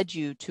that led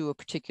you to a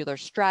particular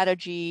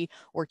strategy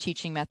or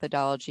teaching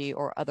methodology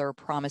or other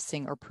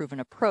promising or proven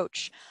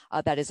approach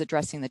that is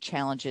addressing the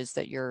challenges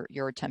that you're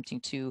attempting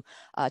to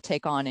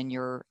take on in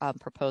your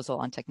proposal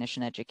on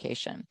technician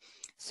education.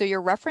 So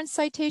your reference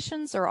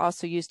citations are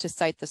also used to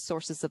cite the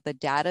sources of the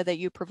data that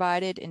you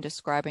provided in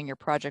describing your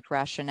project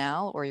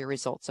rationale or your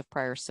results of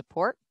prior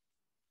support.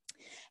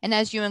 And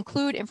as you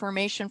include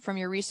information from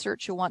your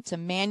research, you'll want to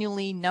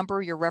manually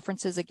number your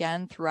references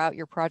again throughout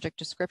your project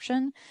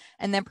description,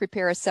 and then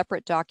prepare a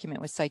separate document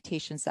with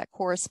citations that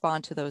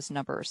correspond to those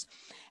numbers.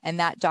 And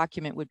that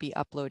document would be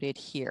uploaded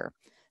here.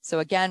 So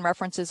again,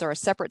 references are a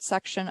separate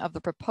section of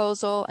the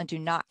proposal and do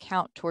not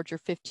count towards your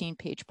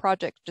 15-page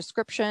project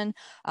description.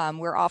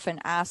 We're often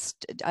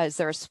asked, is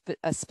there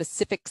a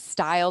specific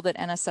style that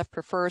NSF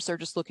prefers? They're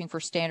just looking for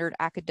standard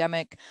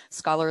academic,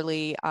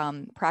 scholarly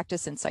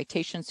practice and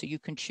citation, so you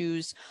can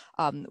choose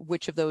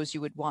which of those you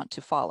would want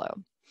to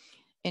follow.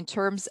 In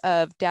terms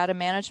of data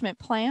management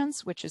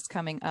plans, which is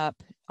coming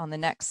up on the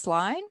next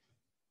slide,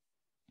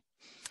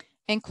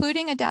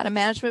 including a data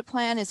management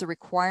plan is a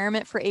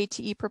requirement for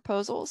ATE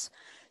proposals.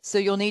 So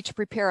you'll need to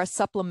prepare a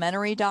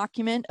supplementary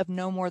document of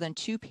no more than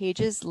 2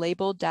 pages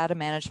labeled Data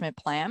Management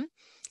Plan.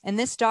 And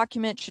this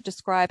document should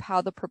describe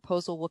how the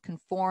proposal will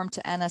conform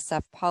to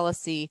NSF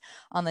policy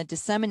on the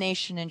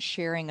dissemination and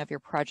sharing of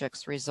your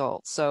project's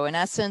results. So in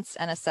essence,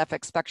 NSF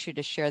expects you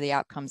to share the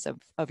outcomes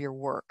of your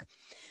work.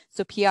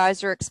 So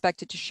PIs are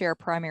expected to share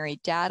primary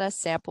data,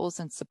 samples,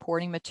 and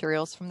supporting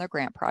materials from their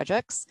grant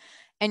projects.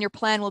 And your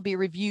plan will be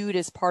reviewed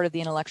as part of the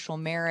intellectual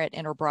merit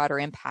and or broader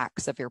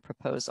impacts of your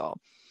proposal.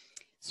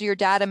 So your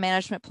data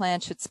management plan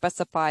should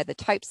specify the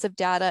types of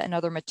data and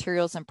other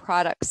materials and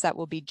products that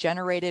will be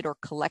generated or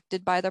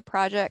collected by the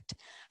project,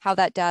 how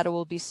that data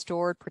will be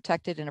stored,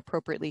 protected, and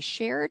appropriately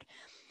shared,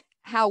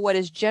 how what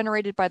is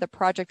generated by the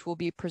project will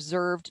be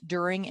preserved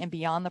during and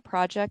beyond the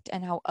project,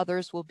 and how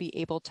others will be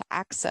able to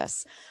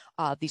access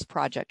these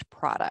project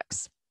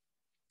products.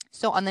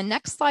 So on the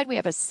next slide, we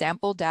have a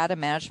sample data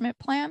management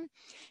plan.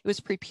 It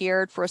was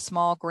prepared for a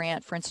small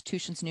grant for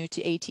institutions new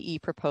to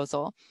ATE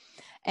proposal.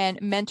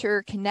 And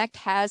Mentor Connect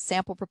has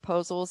sample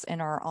proposals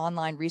in our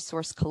online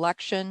resource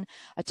collection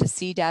to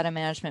see data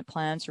management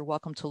plans. You're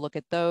welcome to look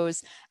at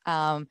those.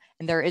 And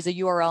there is a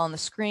URL on the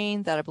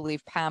screen that I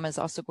believe Pam is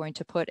also going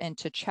to put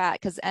into chat,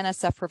 because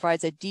NSF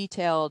provides a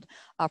detailed,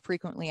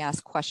 frequently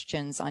asked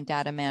questions on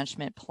data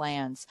management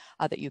plans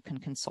that you can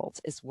consult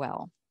as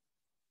well.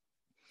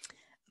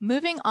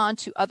 Moving on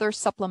to other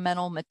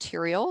supplemental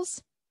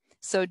materials.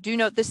 So do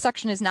note this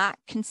section is not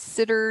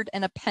considered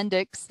an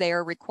appendix. They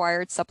are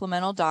required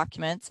supplemental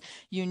documents.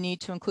 You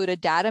need to include a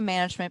data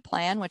management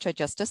plan, which I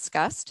just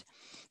discussed.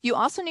 You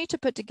also need to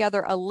put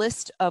together a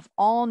list of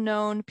all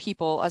known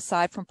people,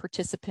 aside from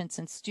participants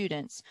and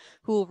students,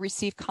 who will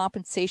receive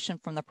compensation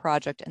from the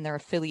project and their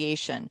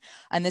affiliation.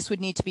 And this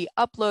would need to be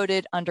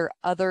uploaded under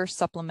other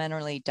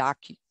supplementary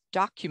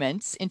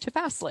documents into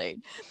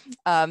Fastlane.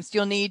 So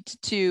you'll need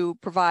to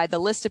provide the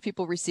list of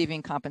people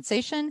receiving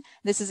compensation.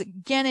 This is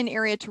again an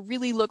area to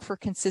really look for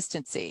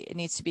consistency. It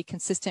needs to be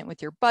consistent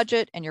with your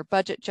budget and your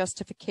budget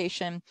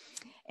justification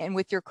and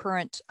with your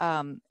current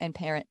and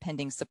parent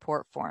pending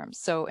support forms.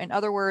 So in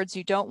other words,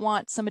 you don't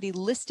want somebody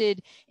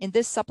listed in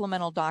this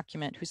supplemental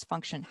document whose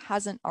function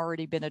hasn't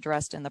already been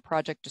addressed in the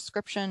project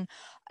description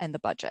and the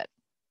budget.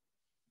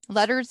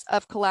 Letters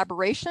of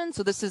collaboration.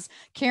 So this is,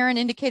 Karen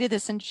indicated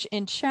this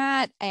in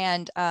chat,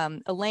 and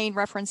Elaine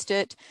referenced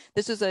it.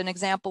 This is an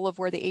example of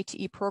where the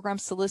ATE program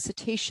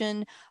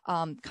solicitation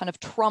kind of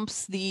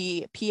trumps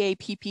the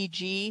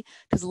PA-PPG,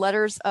 because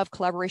letters of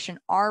collaboration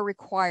are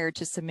required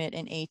to submit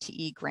an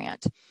ATE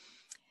grant.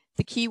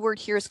 The key word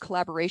here is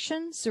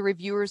collaboration. So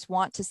reviewers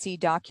want to see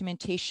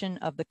documentation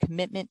of the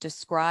commitment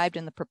described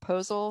in the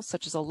proposal,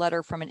 such as a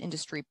letter from an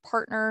industry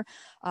partner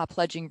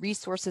pledging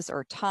resources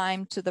or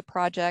time to the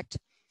project.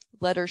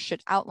 Letters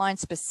should outline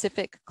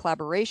specific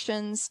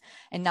collaborations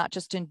and not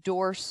just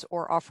endorse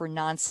or offer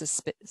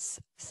non-specific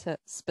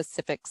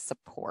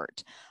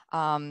support.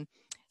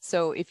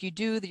 So if you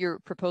do, your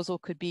proposal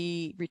could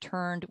be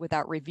returned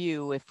without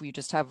review. If we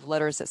just have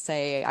letters that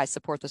say, I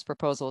support this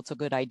proposal, it's a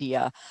good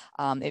idea.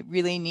 It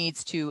really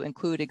needs to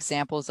include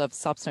examples of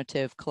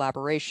substantive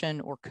collaboration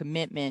or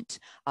commitment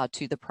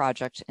to the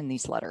project in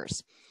these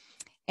letters.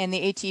 And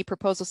the ATE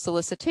proposal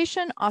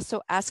solicitation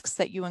also asks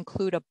that you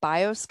include a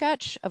bio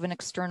sketch of an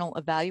external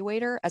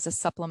evaluator as a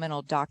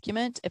supplemental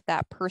document if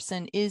that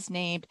person is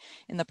named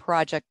in the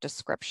project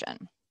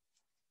description.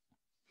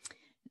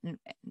 And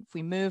if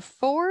we move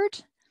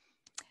forward,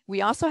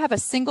 we also have a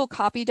single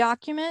copy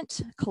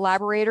document,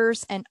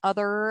 collaborators and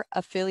other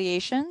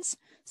affiliations.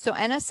 So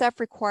NSF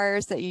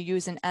requires that you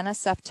use an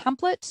NSF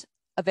template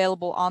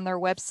available on their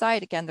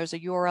website. Again, there's a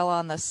URL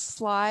on the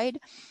slide.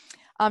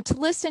 To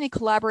list any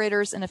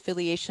collaborators and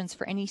affiliations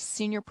for any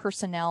senior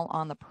personnel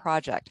on the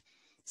project.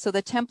 So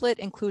the template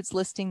includes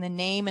listing the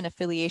name and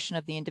affiliation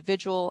of the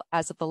individual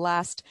as of the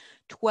last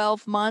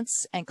 12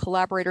 months and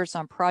collaborators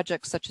on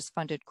projects such as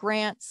funded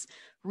grants,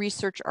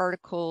 research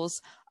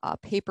articles,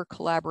 paper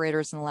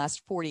collaborators in the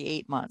last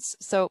 48 months.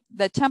 So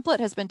the template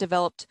has been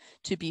developed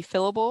to be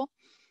fillable.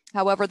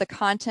 However, the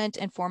content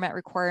and format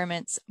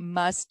requirements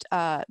must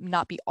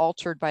not be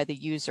altered by the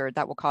user.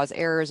 That will cause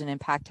errors and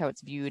impact how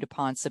it's viewed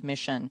upon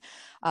submission.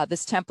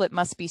 This template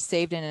must be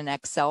saved in an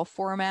Excel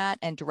format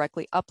and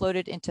directly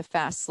uploaded into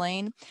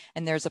Fastlane.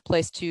 And there's a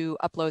place to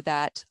upload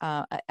that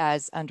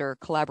as under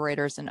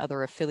collaborators and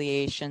other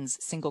affiliations,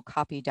 single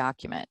copy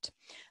document.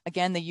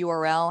 Again, the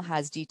URL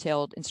has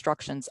detailed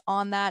instructions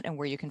on that and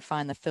where you can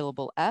find the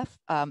fillable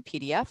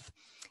PDF.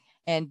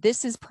 And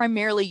this is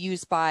primarily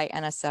used by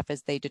NSF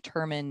as they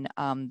determine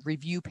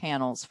review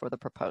panels for the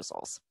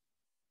proposals.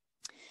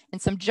 And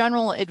some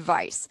general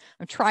advice.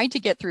 I'm trying to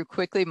get through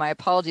quickly. My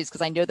apologies,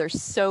 because I know there's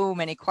so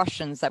many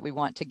questions that we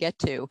want to get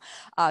to.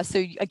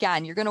 So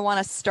again, you're going to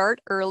want to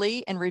start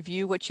early and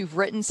review what you've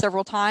written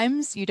several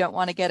times. You don't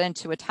want to get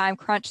into a time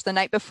crunch the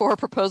night before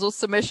proposal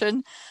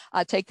submission.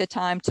 Take the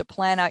time to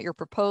plan out your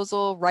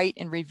proposal, write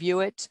and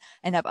review it,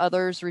 and have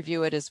others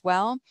review it as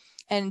well.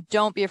 And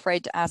don't be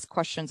afraid to ask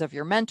questions of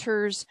your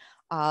mentors,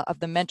 of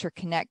the Mentor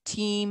Connect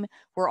team.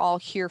 We're all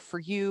here for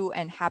you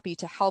and happy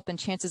to help. And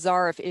chances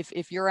are,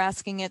 if you're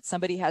asking it,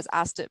 somebody has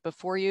asked it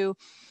before you.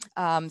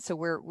 So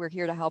we're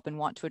here to help and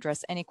want to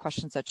address any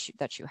questions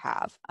that you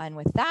have. And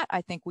with that,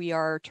 I think we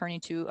are turning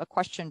to a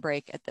question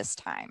break at this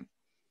time.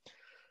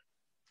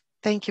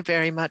 Thank you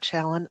very much,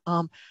 Alan.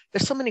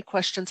 There's so many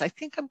questions. I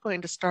think I'm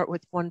going to start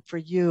with one for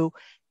you.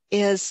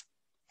 Is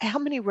how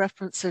many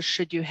references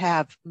should you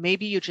have?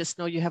 Maybe you just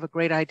know you have a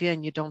great idea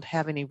and you don't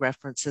have any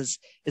references.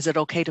 Is it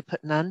okay to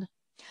put none?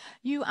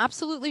 You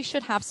absolutely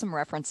should have some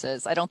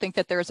references. I don't think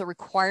that there's a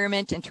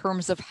requirement in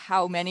terms of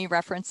how many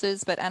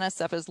references, but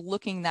NSF is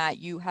looking that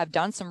you have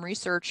done some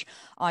research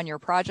on your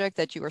project,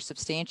 that you are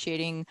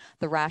substantiating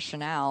the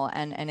rationale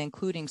and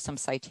including some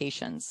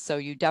citations. So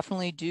you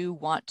definitely do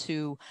want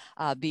to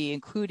be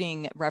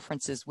including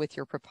references with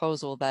your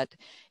proposal, that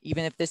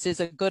even if this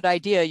is a good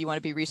idea, you want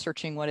to be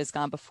researching what has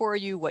gone before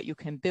you, what you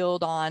can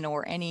build on,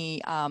 or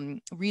any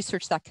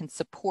research that can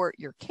support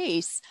your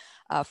case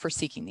for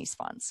seeking these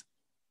funds.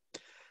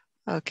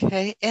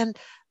 Okay, and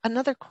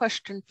another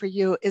question for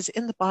you is,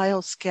 in the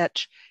bio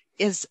sketch,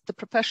 is the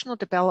professional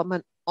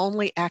development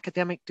only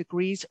academic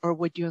degrees, or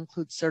would you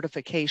include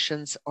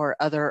certifications or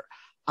other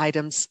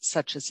items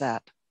such as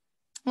that?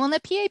 Well, in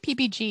the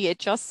PA-PPG, it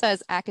just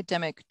says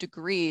academic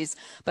degrees,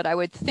 but I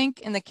would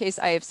think in the case,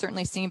 I have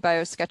certainly seen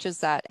bio sketches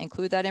that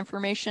include that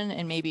information,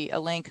 and maybe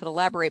Elaine could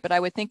elaborate, but I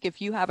would think if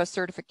you have a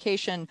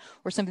certification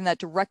or something that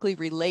directly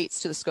relates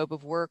to the scope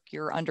of work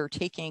you're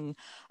undertaking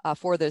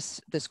for this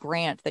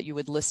grant, that you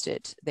would list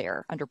it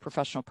there under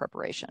professional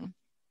preparation.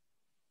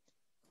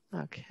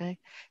 Okay.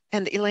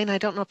 And Elaine, I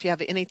don't know if you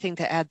have anything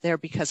to add there,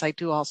 because I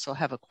do also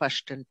have a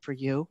question for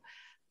you.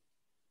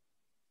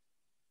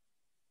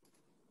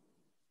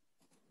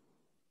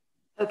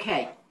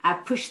 Okay, I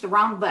pushed the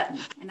wrong button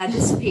and I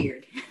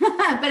disappeared, but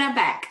I'm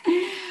back.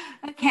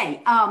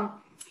 Okay,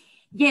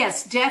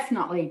 yes,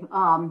 definitely.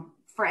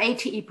 For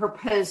ATE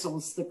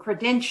proposals, the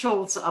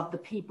credentials of the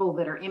people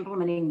that are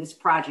implementing this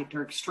project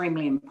are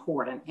extremely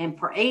important. And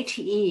for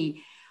ATE,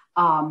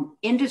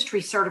 industry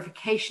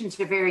certifications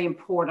are very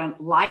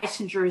important.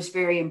 Licensure is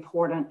very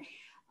important.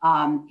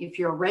 If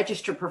you're a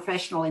registered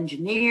professional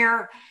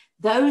engineer,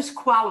 those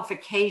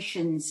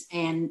qualifications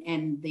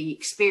and the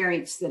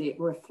experience that it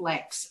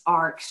reflects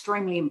are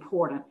extremely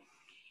important.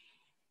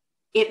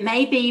 It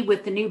may be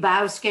with the new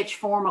BioSketch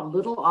form a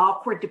little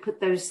awkward to put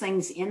those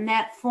things in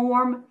that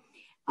form.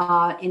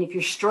 And if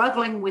you're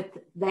struggling with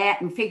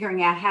that and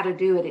figuring out how to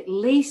do it, at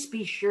least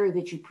be sure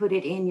that you put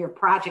it in your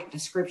project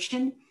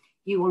description.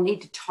 You will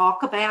need to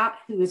talk about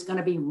who is going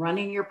to be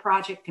running your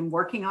project and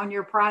working on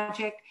your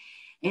project.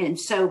 And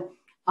so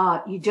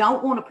you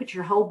don't want to put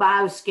your whole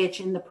BioSketch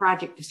in the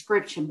project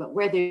description, but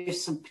where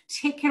there's some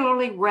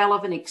particularly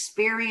relevant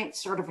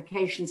experience,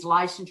 certifications,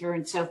 licensure,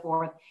 and so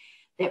forth,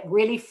 that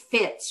really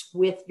fits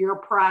with your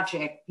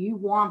project, you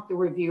want the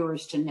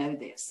reviewers to know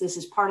this. This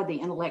is part of the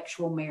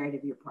intellectual merit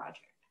of your project.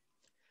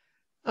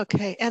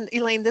 Okay, and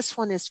Elaine, this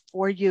one is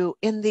for you.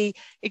 In the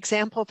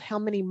example of how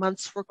many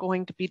months we're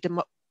going to be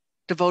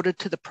devoted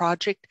to the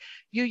project,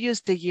 you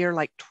used a year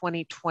like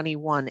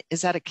 2021.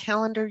 Is that a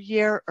calendar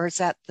year, or is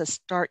that the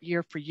start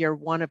year for year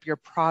one of your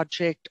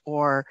project,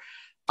 or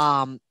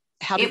how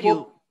do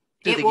you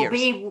do the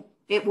years?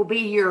 It will be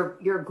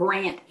your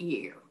grant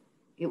year.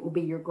 It will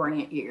be your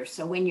grant year.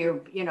 So when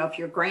if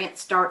your grant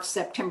starts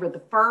September the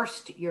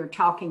 1st, you're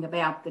talking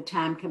about the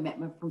time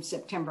commitment from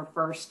September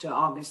 1st to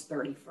August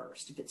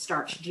 31st. If it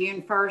starts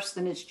June 1st,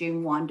 then it's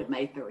June 1 to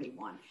May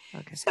 31.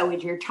 Okay. So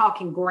you're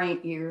talking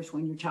grant years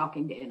when you're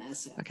talking to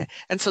NSF. Okay.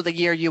 And so the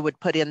year you would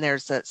put in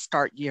there's a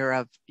start year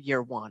of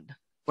year one,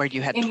 where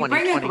you had 2021.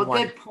 And you bring up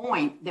a good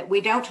point that we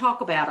don't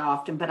talk about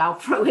often, but I'll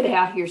throw it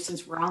out here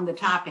since we're on the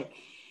topic.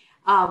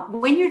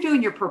 When you're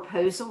doing your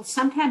proposal,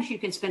 sometimes you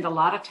can spend a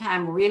lot of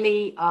time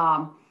really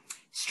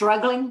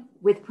struggling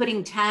with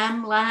putting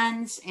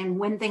timelines and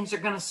when things are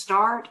going to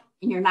start,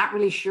 and you're not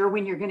really sure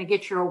when you're going to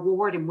get your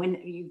award and when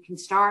you can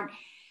start.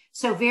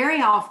 So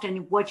very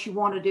often what you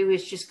want to do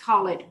is just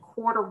call it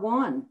quarter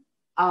one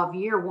of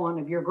year one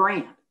of your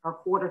grant, or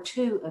quarter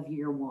two of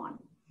year one.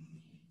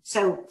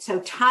 So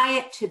tie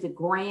it to the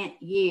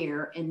grant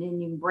year, and then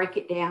you can break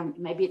it down.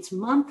 Maybe it's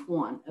month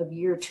one of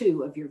year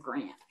two of your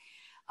grant.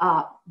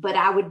 But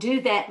I would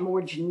do that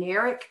more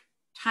generic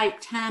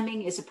type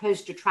timing, as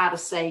opposed to try to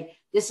say,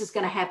 this is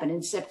going to happen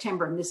in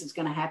September and this is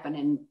going to happen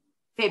in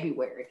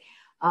February,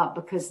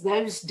 because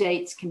those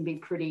dates can be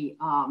pretty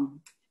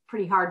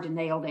hard to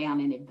nail down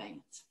in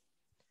advance.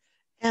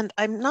 And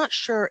I'm not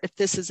sure if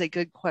this is a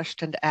good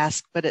question to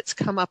ask, but it's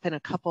come up in a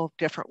couple of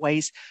different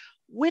ways.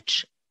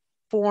 Which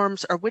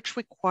forms or which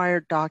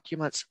required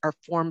documents are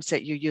forms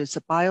that you use?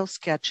 The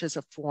BioSketch is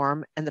a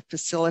form, and the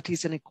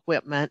facilities and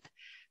equipment,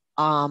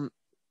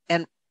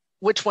 and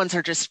which ones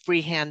are just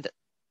freehand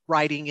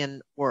writing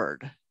in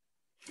Word?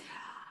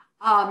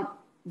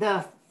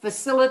 The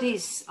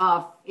facilities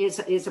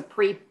is a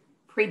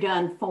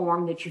pre-done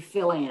form that you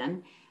fill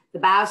in. The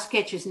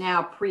BioSketch is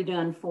now a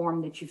pre-done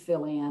form that you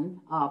fill in.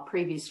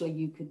 Previously,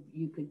 you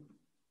could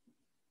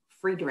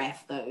free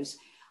draft those.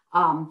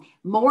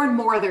 More and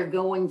more, they're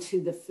going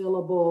to the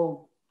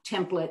fillable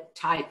template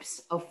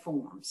types of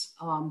forms.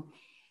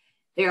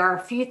 There are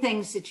a few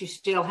things that you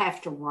still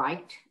have to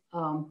write.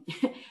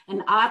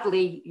 And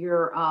oddly,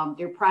 your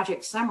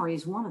project summary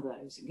is one of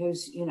those. It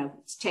goes,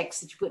 it's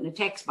text that you put in a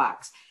text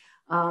box.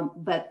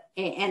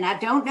 And I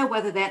don't know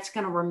whether that's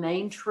going to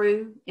remain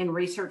true in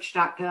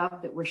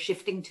research.gov that we're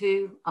shifting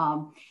to.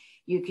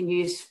 You can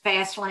use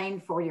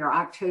Fastlane for your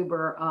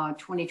October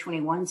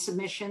 2021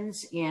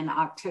 submissions. In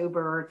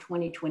October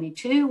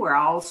 2022, we're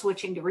all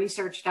switching to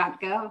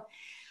research.gov.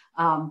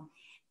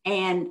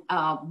 And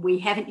we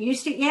haven't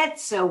used it yet,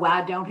 so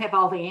I don't have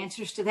all the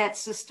answers to that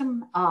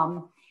system.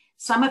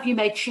 Some of you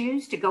may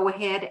choose to go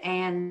ahead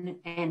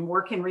and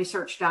work in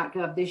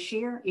research.gov this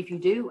year. If you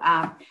do,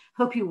 I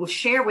hope you will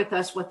share with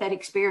us what that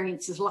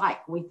experience is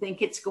like. We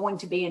think it's going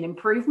to be an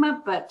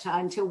improvement, but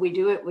until we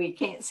do it, we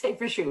can't say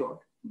for sure.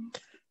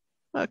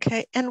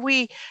 Okay, and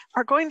we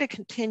are going to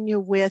continue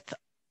with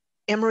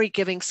Emery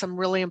giving some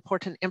really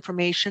important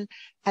information.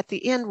 At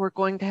the end, we're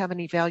going to have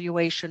an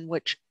evaluation,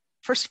 which,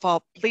 first of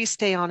all, please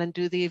stay on and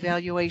do the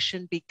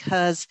evaluation,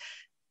 because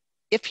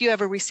if you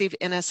ever receive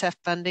NSF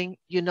funding,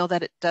 you know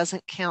that it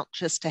doesn't count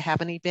just to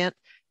have an event.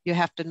 You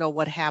have to know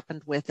what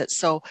happened with it.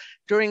 So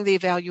during the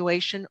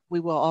evaluation, we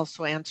will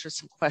also answer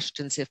some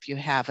questions if you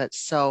have it.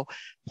 So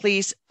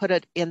please put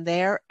it in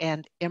there.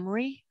 And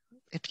Emery,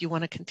 if you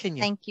want to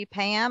continue. Thank you,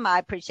 Pam. I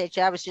appreciate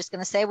you. I was just going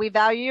to say we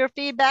value your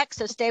feedback,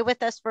 so stay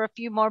with us for a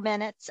few more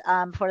minutes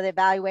for the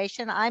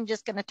evaluation. I'm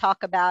just going to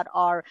talk about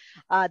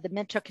the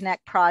Mentor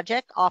Connect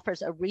project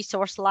offers a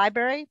resource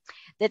library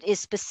that is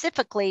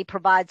specifically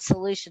provides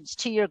solutions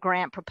to your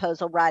grant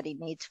proposal writing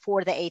needs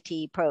for the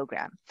ATE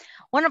program.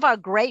 One of our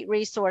great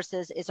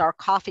resources is our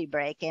coffee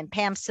break, and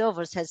Pam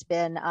Silvers has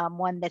been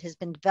one that has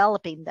been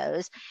developing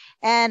those.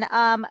 And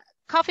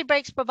coffee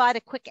breaks provide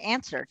a quick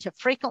answer to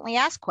frequently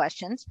asked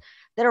questions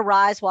that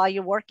arise while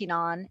you're working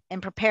on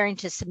and preparing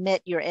to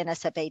submit your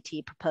NSF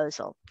ATE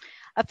proposal.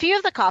 A few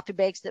of the coffee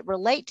breaks that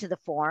relate to the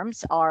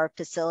forms are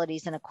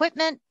facilities and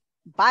equipment,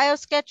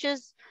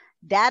 biosketches,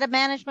 data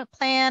management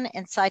plan,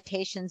 and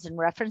citations and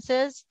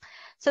references.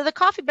 So the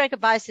coffee break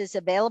advice is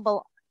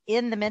available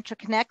in the Mentor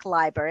Connect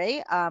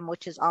library,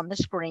 which is on the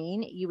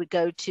screen, you would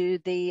go to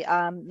the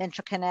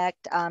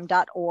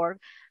mentorconnect.org,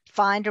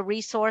 find a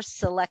resource,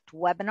 select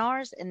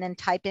webinars, and then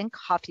type in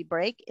coffee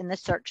break in the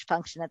search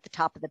function at the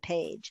top of the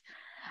page.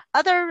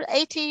 Other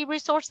AT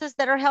resources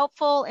that are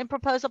helpful in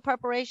proposal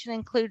preparation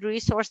include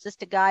resources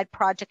to guide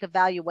project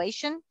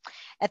evaluation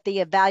at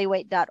the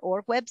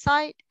evaluate.org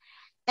website,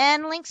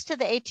 and links to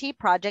the AT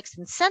projects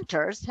and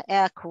centers,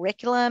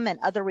 curriculum, and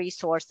other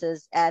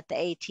resources at the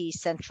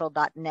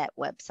atcentral.net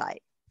website.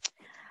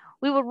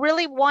 We would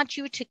really want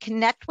you to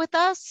connect with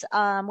us.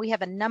 We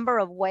have a number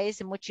of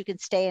ways in which you can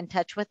stay in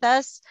touch with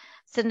us.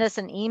 Send us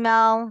an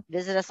email,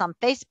 visit us on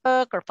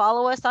Facebook, or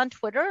follow us on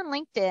Twitter and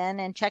LinkedIn,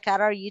 and check out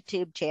our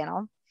YouTube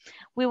channel.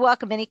 We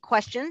welcome any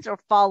questions or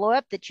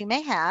follow-up that you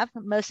may have.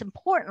 Most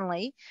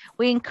importantly,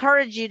 we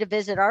encourage you to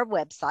visit our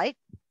website,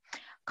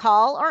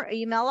 call or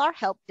email our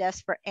help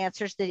desk for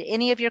answers to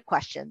any of your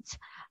questions.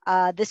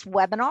 This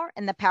webinar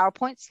and the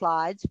PowerPoint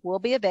slides will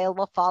be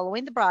available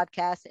following the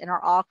broadcast in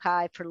our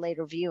archive for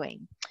later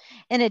viewing.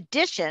 In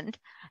addition,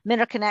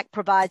 Mentor Connect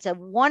provides a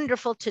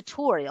wonderful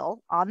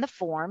tutorial on the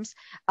forms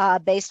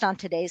based on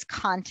today's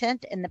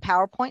content in the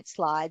PowerPoint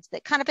slides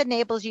that kind of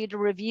enables you to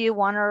review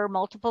one or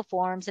multiple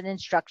forms and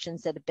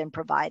instructions that have been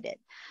provided.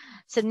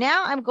 So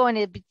now I'm going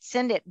to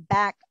send it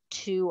back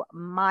to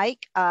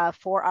Mike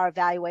for our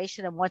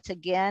evaluation. And once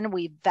again,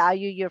 we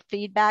value your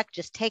feedback.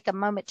 Just take a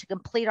moment to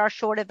complete our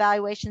short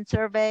evaluation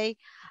survey.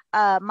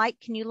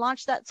 Mike, can you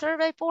launch that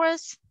survey for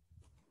us?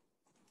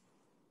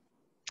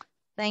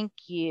 Thank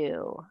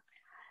you.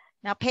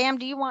 Now, Pam,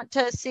 do you want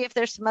to see if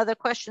there's some other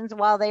questions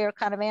while they are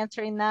kind of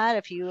answering that?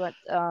 If you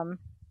Yeah,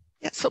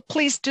 so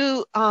please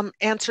do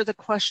answer the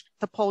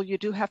poll. You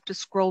do have to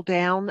scroll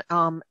down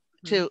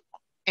to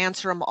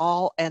answer them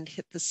all and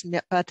hit the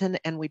submit button,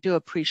 and we do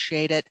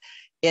appreciate it.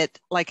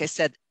 Like I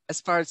said, as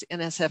far as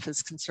NSF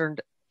is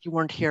concerned, you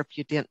weren't here if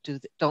you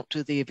don't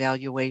do the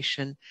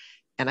evaluation.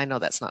 And I know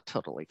that's not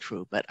totally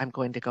true, but I'm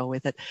going to go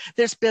with it.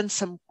 There's been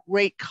some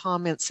great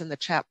comments in the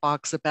chat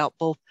box about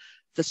both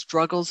the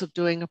struggles of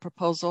doing a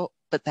proposal,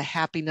 but the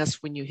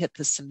happiness when you hit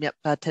the submit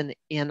button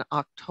in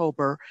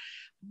October.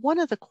 One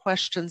of the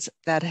questions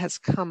that has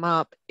come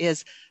up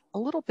is a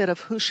little bit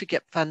of who should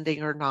get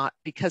funding or not,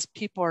 because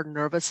people are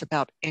nervous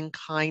about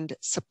in-kind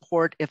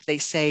support if they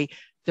say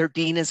their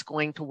dean is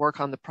going to work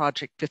on the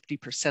project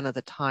 50% of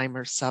the time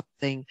or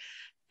something.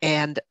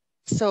 And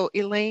so,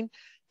 Elaine,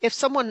 if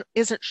someone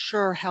isn't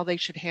sure how they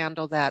should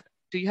handle that,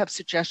 do you have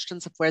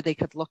suggestions of where they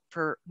could look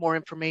for more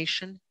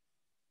information?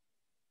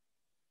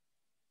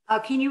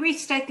 Can you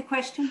restate the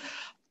question?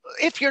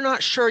 If you're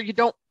not sure,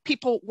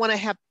 people want to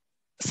have,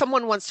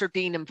 someone wants their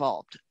dean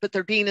involved, but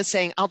their dean is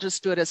saying, I'll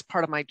just do it as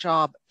part of my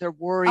job. They're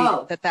worried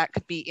that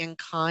could be in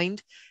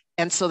kind.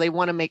 And so they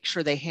want to make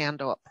sure they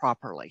handle it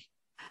properly.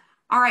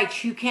 All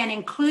right, you can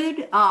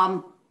include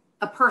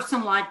a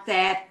person like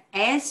that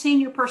as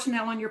senior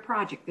personnel on your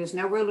project. There's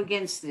no rule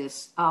against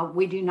this.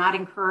 We do not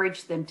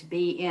encourage them to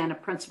be in a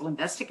principal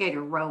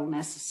investigator role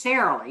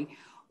necessarily,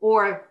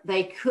 or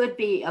they could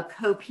be a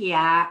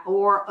co-PI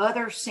or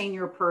other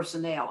senior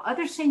personnel.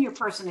 Other senior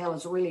personnel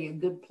is really a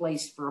good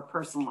place for a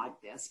person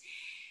like this.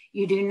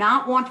 You do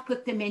not want to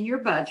put them in your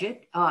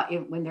budget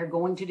when they're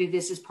going to do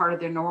this as part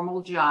of their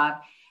normal job.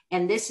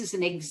 And this is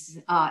an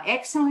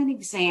excellent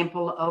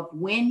example of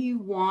when you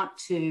want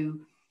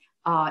to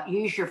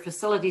use your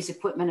facilities,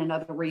 equipment, and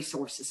other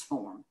resources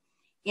form.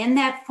 In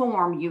that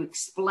form, you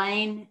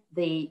explain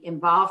the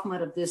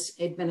involvement of this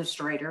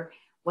administrator,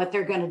 what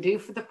they're going to do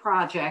for the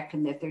project,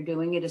 and that they're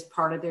doing it as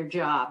part of their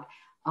job.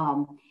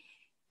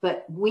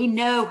 But we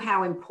know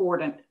how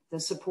important the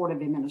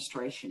supportive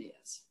administration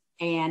is.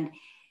 And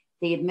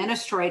the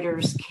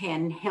administrators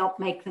can help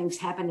make things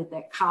happen at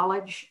that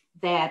college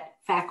that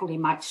faculty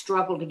might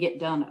struggle to get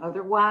done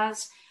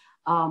otherwise.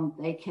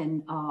 They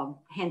can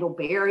handle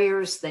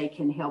barriers. They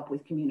can help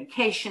with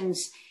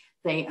communications.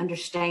 They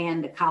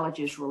understand the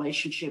college's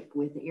relationship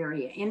with the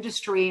area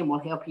industry and will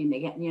help you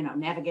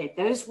navigate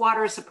those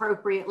waters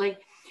appropriately.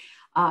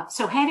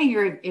 So having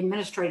your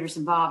administrators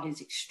involved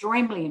is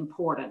extremely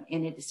important,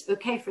 and it is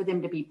okay for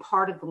them to be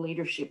part of the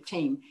leadership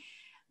team.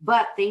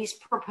 But these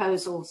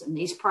proposals and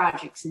these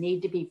projects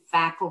need to be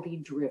faculty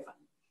driven.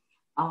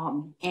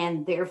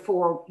 And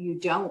therefore, you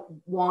don't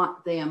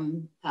want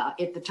them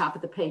at the top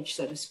of the page,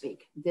 so to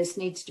speak. This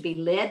needs to be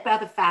led by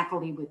the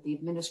faculty, with the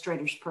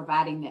administrators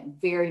providing that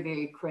very,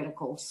 very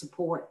critical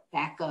support,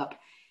 backup,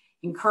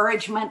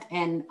 encouragement,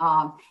 and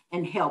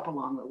help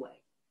along the way.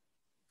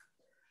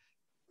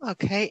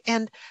 Okay,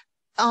 and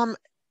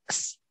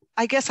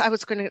I guess I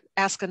was going to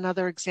ask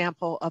another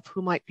example of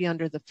who might be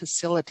under the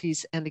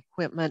facilities and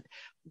equipment.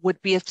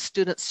 Would be if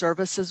student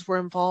services were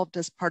involved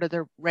as part of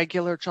their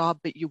regular job,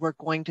 but you were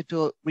going to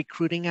do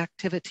recruiting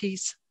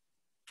activities?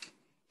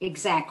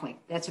 Exactly.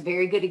 That's a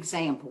very good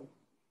example.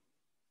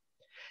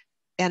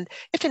 And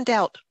if in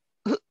doubt,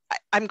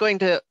 I'm going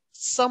to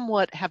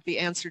somewhat have the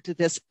answer to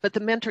this, but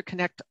the Mentor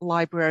Connect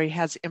library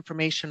has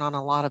information on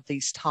a lot of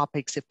these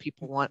topics if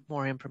people want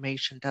more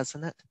information,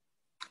 doesn't it?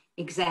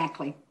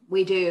 Exactly,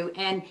 we do.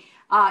 And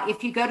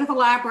if you go to the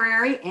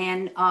library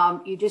and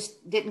you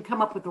just didn't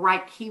come up with the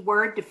right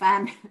keyword to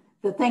find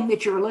the thing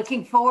that you're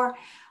looking for,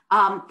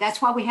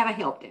 that's why we have a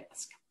help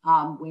desk.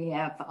 We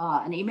have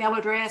an email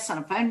address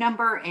and a phone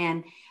number,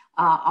 and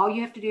all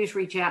you have to do is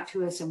reach out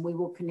to us and we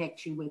will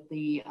connect you with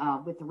the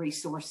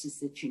resources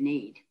that you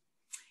need.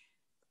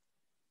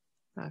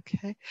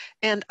 Okay.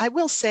 And I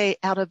will say,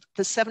 out of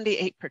the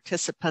 78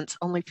 participants,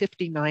 only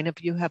 59 of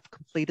you have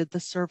completed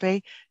the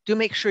survey. Do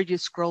make sure you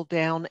scroll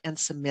down and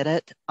submit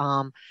it.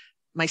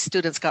 My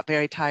students got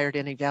very tired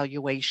in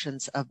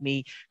evaluations of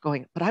me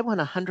going, but I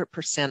want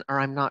 100% or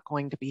I'm not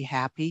going to be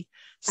happy.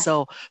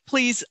 So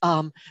please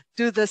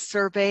do the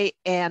survey.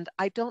 And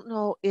I don't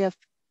know if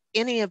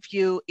any of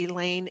you,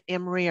 Elaine,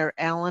 Emery, or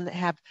Alan,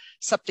 have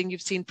something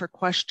you've seen for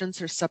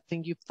questions or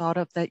something you've thought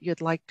of that you'd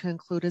like to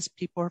include as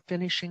people are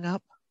finishing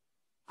up.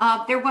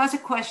 There was a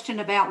question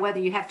about whether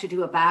you have to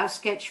do a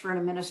bio-sketch for an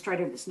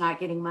administrator that's not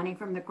getting money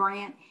from the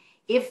grant.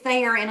 If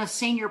they are in a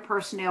senior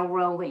personnel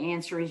role, the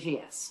answer is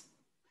yes.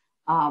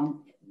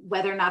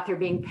 Whether or not they're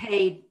being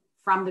paid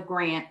from the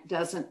grant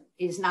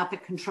is not the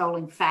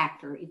controlling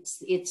factor.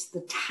 It's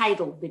the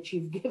title that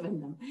you've given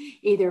them,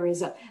 either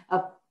as a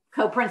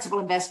co-principal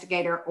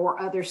investigator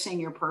or other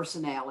senior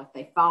personnel. If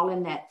they fall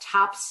in that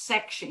top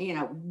section,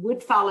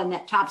 would fall in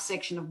that top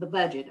section of the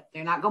budget.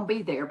 They're not going to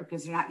be there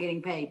because they're not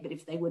getting paid. But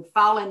if they would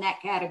fall in that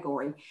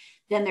category,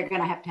 then they're going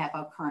to have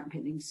a current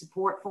pending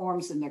support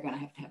forms, and they're going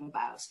to have a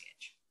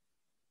bio-sketch.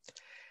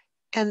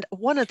 And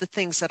one of the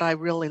things that I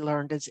really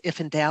learned is,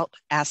 if in doubt,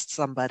 ask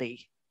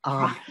somebody.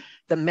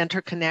 The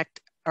Mentor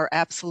Connect are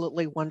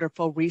absolutely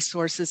wonderful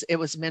resources. It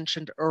was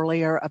mentioned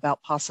earlier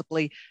about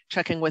possibly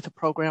checking with a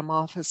program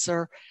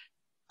officer.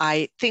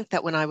 I think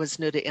that when I was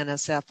new to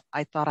NSF,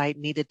 I thought I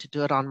needed to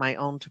do it on my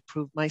own to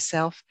prove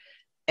myself,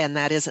 and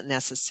that isn't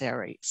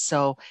necessary.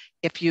 So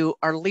if you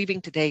are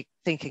leaving today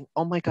thinking,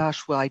 oh my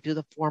gosh, will I do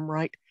the form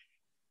right?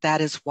 That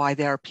is why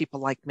there are people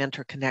like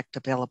Mentor Connect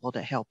available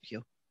to help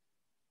you.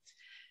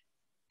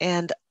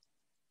 And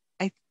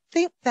I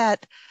think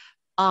that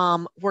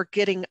we're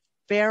getting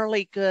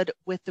fairly good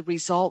with the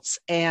results,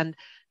 and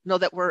know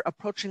that we're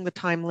approaching the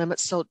time limit.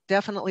 So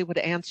definitely would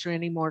answer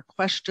any more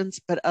questions,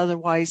 but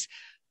otherwise,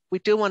 we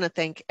do want to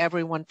thank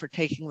everyone for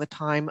taking the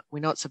time. We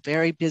know it's a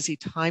very busy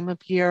time of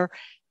year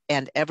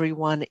and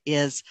everyone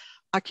is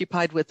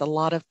occupied with a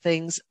lot of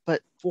things,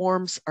 but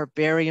forms are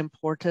very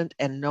important,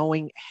 and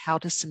knowing how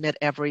to submit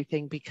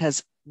everything,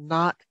 because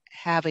not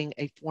having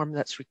a form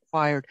that's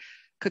required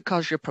could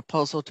cause your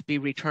proposal to be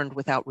returned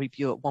without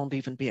review. It won't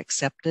even be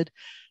accepted.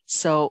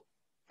 So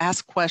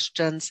ask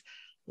questions,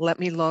 let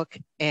me look.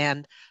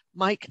 And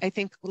Mike, I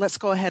think let's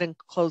go ahead and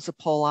close the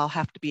poll. I'll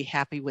have to be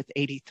happy with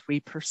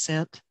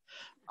 83%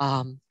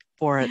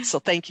 for it. So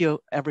thank you,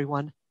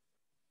 everyone.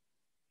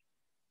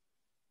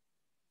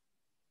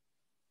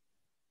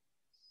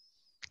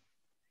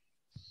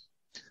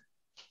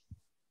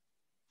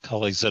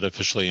 Colleagues, that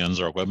officially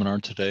ends our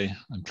webinar today.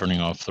 I'm turning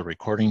off the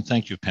recording.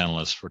 Thank you,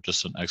 panelists, for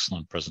just an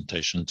excellent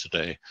presentation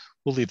today.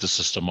 We'll leave the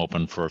system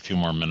open for a few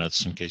more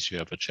minutes in case you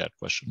have a chat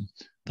question.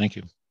 Thank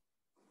you.